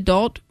too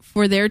adult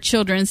for their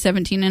children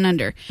 17 and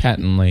under.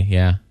 Patently,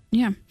 yeah.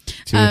 Yeah.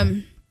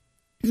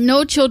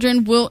 No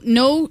children will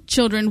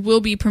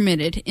be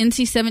permitted.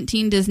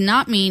 NC-17 does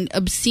not mean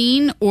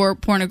obscene or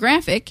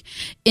pornographic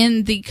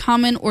in the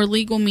common or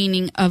legal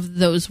meaning of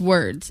those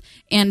words,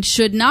 and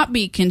should not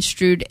be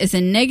construed as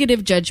a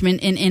negative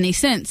judgment in any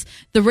sense.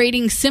 The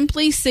rating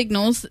simply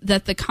signals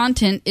that the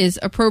content is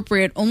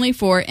appropriate only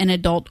for an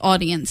adult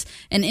audience.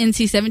 An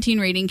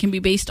NC-17 rating can be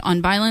based on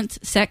violence,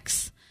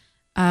 sex,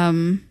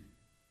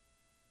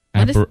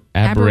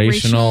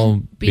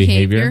 aberrational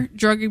behavior,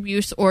 drug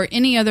abuse, or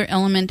any other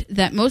element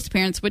that most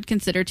parents would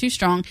consider too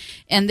strong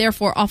and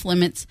therefore off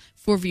limits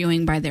for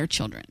viewing by their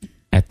children.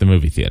 At the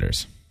movie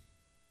theaters.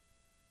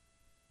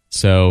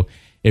 So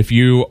if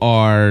you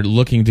are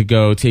looking to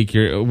go take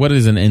what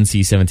is an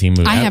NC-17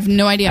 movie? I have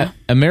no idea.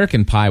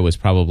 American Pie was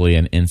probably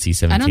an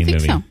NC-17 movie. I don't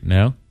think so.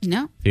 No?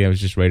 No. I think it was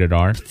just rated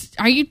R.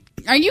 Are you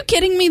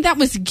kidding me? That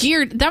was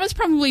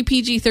probably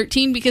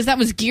PG-13 because that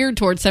was geared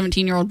towards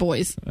 17-year-old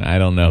boys. I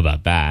don't know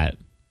about that.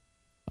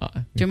 Do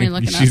you want me to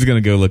look it up? She's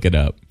going to go look it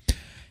up.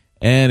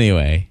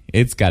 Anyway,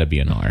 it's got to be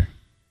an R.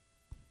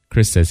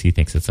 Chris says he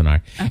thinks it's an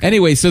R. Okay.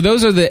 Anyway, so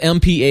those are the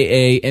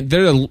MPAA, and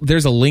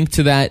there's a link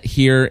to that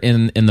here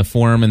in the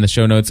forum in the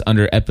show notes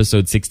under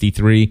episode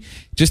 63.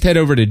 Just head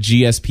over to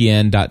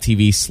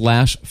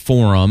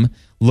gspn.tv/forum,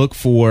 look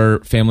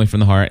for Family from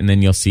the Heart, and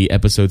then you'll see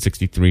episode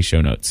 63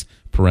 show notes,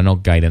 parental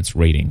guidance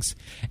ratings.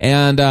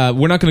 And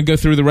we're not going to go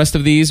through the rest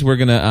of these. We're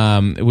going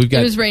to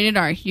it was rated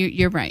R.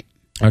 You're right.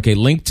 Okay,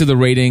 link to the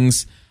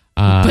ratings.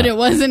 But it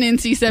wasn't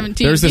NC-17.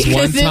 There's this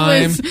one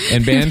time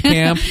in band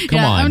camp. Come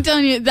on. I'm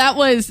telling you, that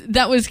was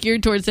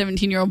geared towards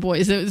 17-year-old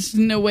boys. There was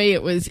no way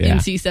it was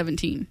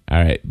NC-17.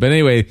 All right. But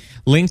anyway,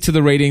 link to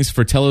the ratings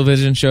for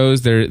television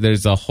shows.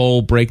 There's a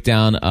whole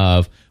breakdown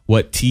of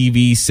what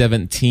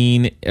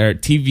TV-17 or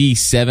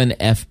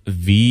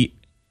TV7FV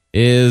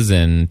is,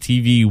 and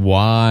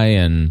TVY,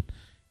 and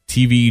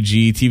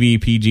TVG,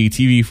 TVPG,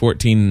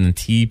 TV14, and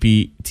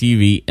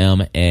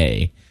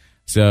TVMA.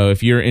 So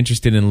if you're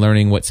interested in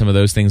learning what some of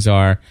those things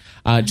are,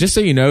 just so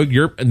you know,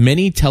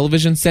 many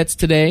television sets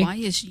today. Why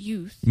is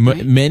youth?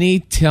 Right? Many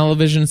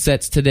television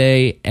sets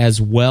today, as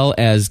well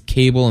as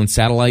cable and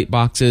satellite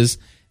boxes,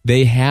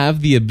 they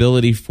have the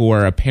ability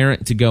for a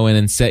parent to go in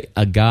and set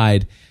a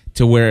guide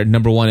to where,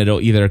 number one,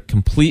 it'll either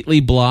completely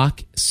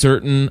block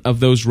certain of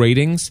those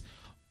ratings.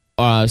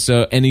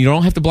 And you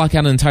don't have to block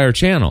out an entire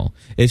channel.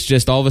 It's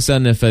just all of a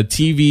sudden, if a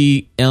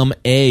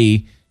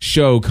TVMA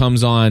show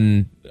comes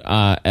on,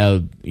 at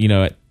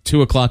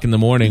 2:00 in the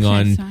morning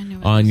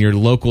on your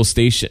local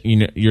station,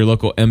 your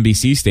local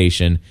NBC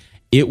station,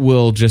 it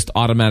will just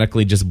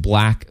automatically just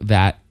black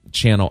that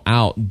channel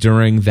out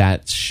during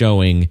that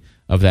showing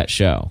of that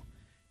show.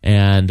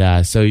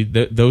 And so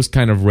those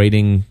kind of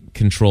rating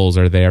controls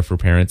are there for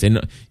parents. And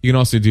you can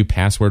also do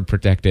password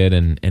protected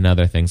and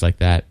other things like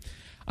that.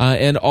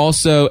 And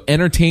also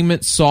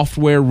Entertainment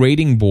Software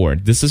Rating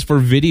Board. This is for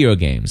video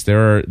games.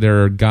 There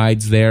are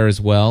guides there as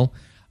well,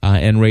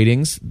 and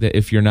ratings.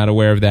 If you're not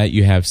aware of that,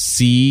 you have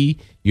C,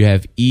 you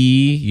have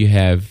E, you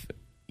have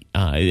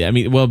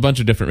a bunch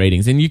of different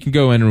ratings, and you can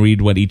go in and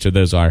read what each of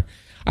those are.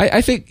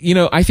 I think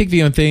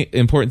the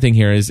important thing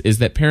here is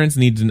that parents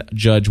need to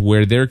judge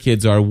where their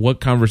kids are, what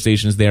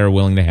conversations they are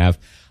willing to have.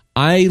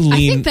 I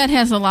think that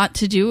has a lot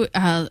to do,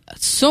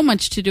 so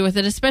much to do with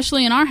it,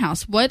 especially in our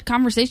house. What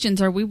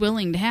conversations are we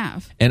willing to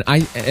have? And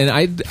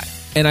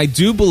I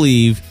do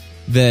believe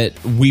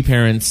that we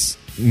parents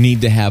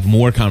need to have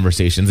more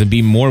conversations and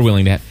be more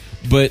willing to have.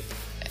 But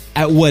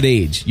at what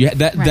age?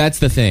 That's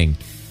the thing.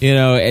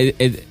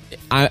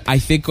 I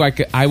think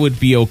I would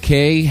be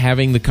okay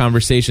having the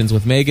conversations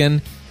with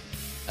Megan.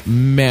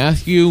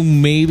 Matthew,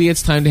 maybe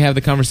it's time to have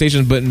the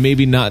conversation, but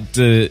maybe not.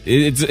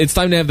 It's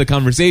time to have the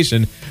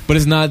conversation, but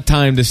it's not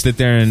time to sit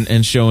there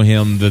and show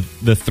him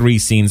the 3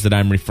 scenes that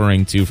I'm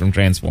referring to from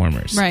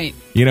Transformers. Right.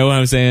 You know what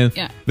I'm saying?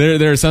 Yeah.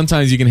 There are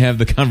sometimes you can have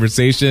the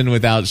conversation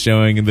without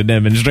showing the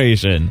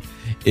demonstration,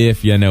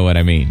 if you know what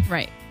I mean.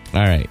 Right.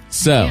 All right.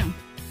 So,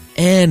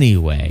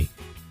 anyway.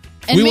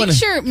 And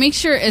make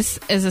sure as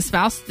a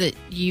spouse that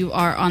you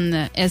are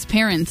as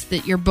parents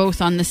that you're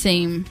both on the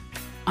same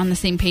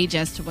page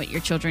as to what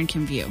your children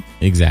can view.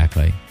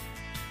 Exactly.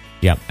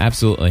 Yep,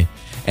 absolutely.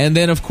 And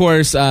then, of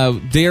course,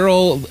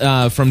 Daryl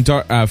from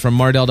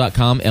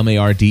Mardel.com,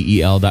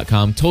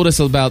 Mardel.com, told us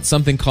about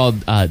something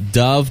called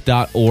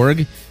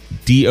Dove.org,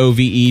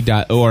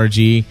 Dove.org.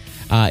 It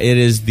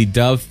is the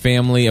Dove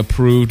family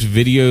approved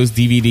videos,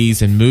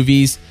 DVDs, and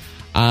movies.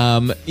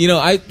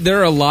 There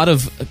are a lot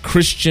of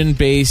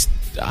Christian-based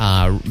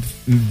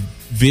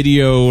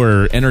video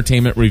or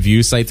entertainment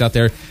review sites out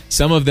there.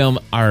 Some of them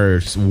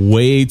are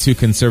way too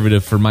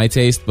conservative for my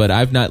taste, but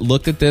I've not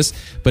looked at this,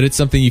 but it's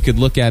something you could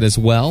look at as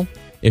well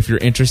if you're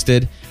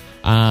interested.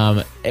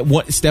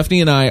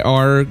 Stephanie and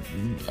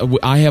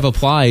I have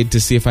applied to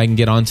see if I can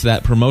get onto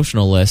that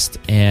promotional list,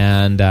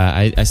 and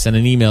I sent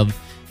an email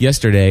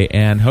yesterday,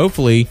 and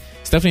hopefully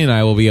Stephanie and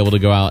I will be able to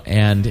go out,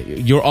 and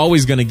you're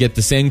always going to get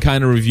the same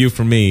kind of review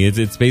from me.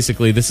 It's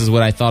basically, this is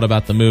what I thought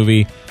about the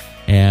movie.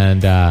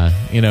 And,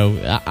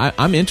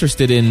 I'm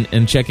interested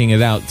in checking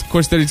it out. Of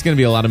course, there's going to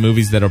be a lot of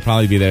movies that'll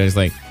probably be there. It's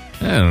like,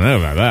 I don't know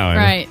about that one.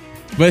 Right.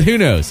 But who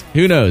knows?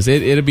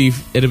 It'll be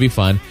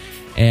fun.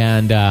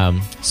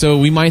 And so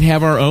we might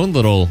have our own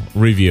little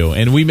review.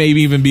 And we may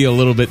even be a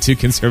little bit too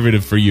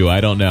conservative for you. I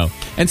don't know.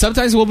 And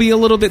sometimes we'll be a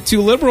little bit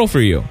too liberal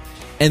for you.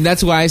 And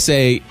that's why I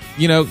say,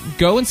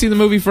 go and see the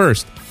movie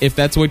first, if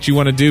that's what you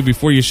want to do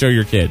before you show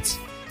your kids.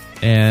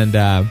 And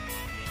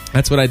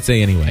that's what I'd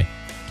say anyway.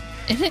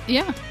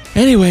 Yeah.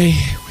 Anyway,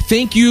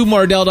 thank you,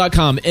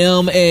 Mardel.com,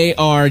 Mardel.com.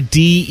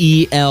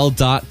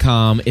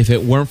 If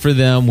it weren't for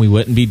them, we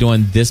wouldn't be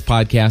doing this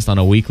podcast on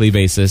a weekly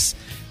basis,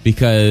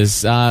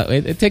 because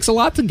it takes a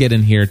lot to get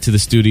in here to the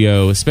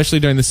studio,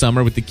 especially during the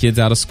summer with the kids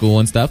out of school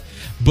and stuff.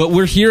 But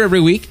we're here every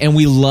week, and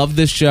we love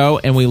this show,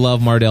 and we love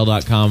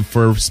Mardel.com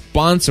for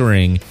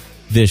sponsoring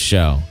this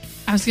show.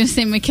 I was going to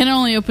say, McKenna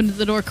only opened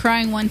the door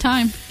crying one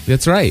time.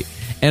 That's right.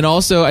 And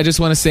also, I just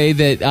want to say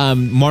that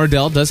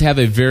Mardel does have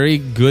a very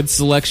good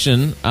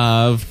selection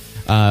of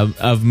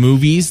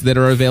movies that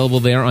are available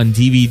there on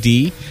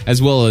DVD,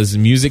 as well as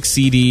music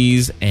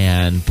CDs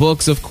and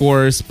books, of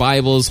course,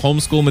 Bibles,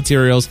 homeschool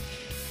materials.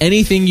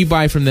 Anything you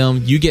buy from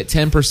them, you get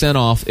 10%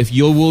 off if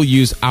you will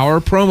use our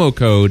promo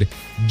code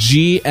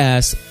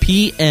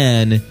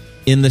GSPN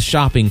in the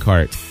shopping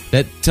cart.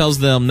 That tells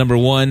them, number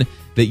one,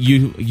 that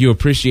you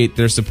appreciate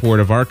their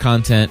support of our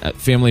content at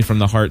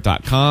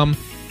familyfromtheheart.com.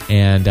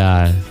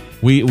 And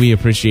we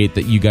appreciate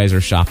that you guys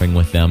are shopping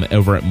with them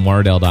over at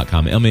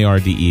Mardel.com,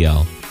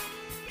 Mardel.com.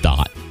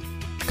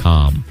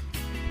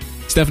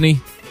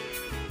 Stephanie,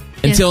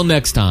 until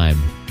next time,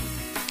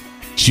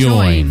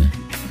 join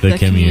the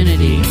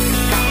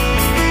community.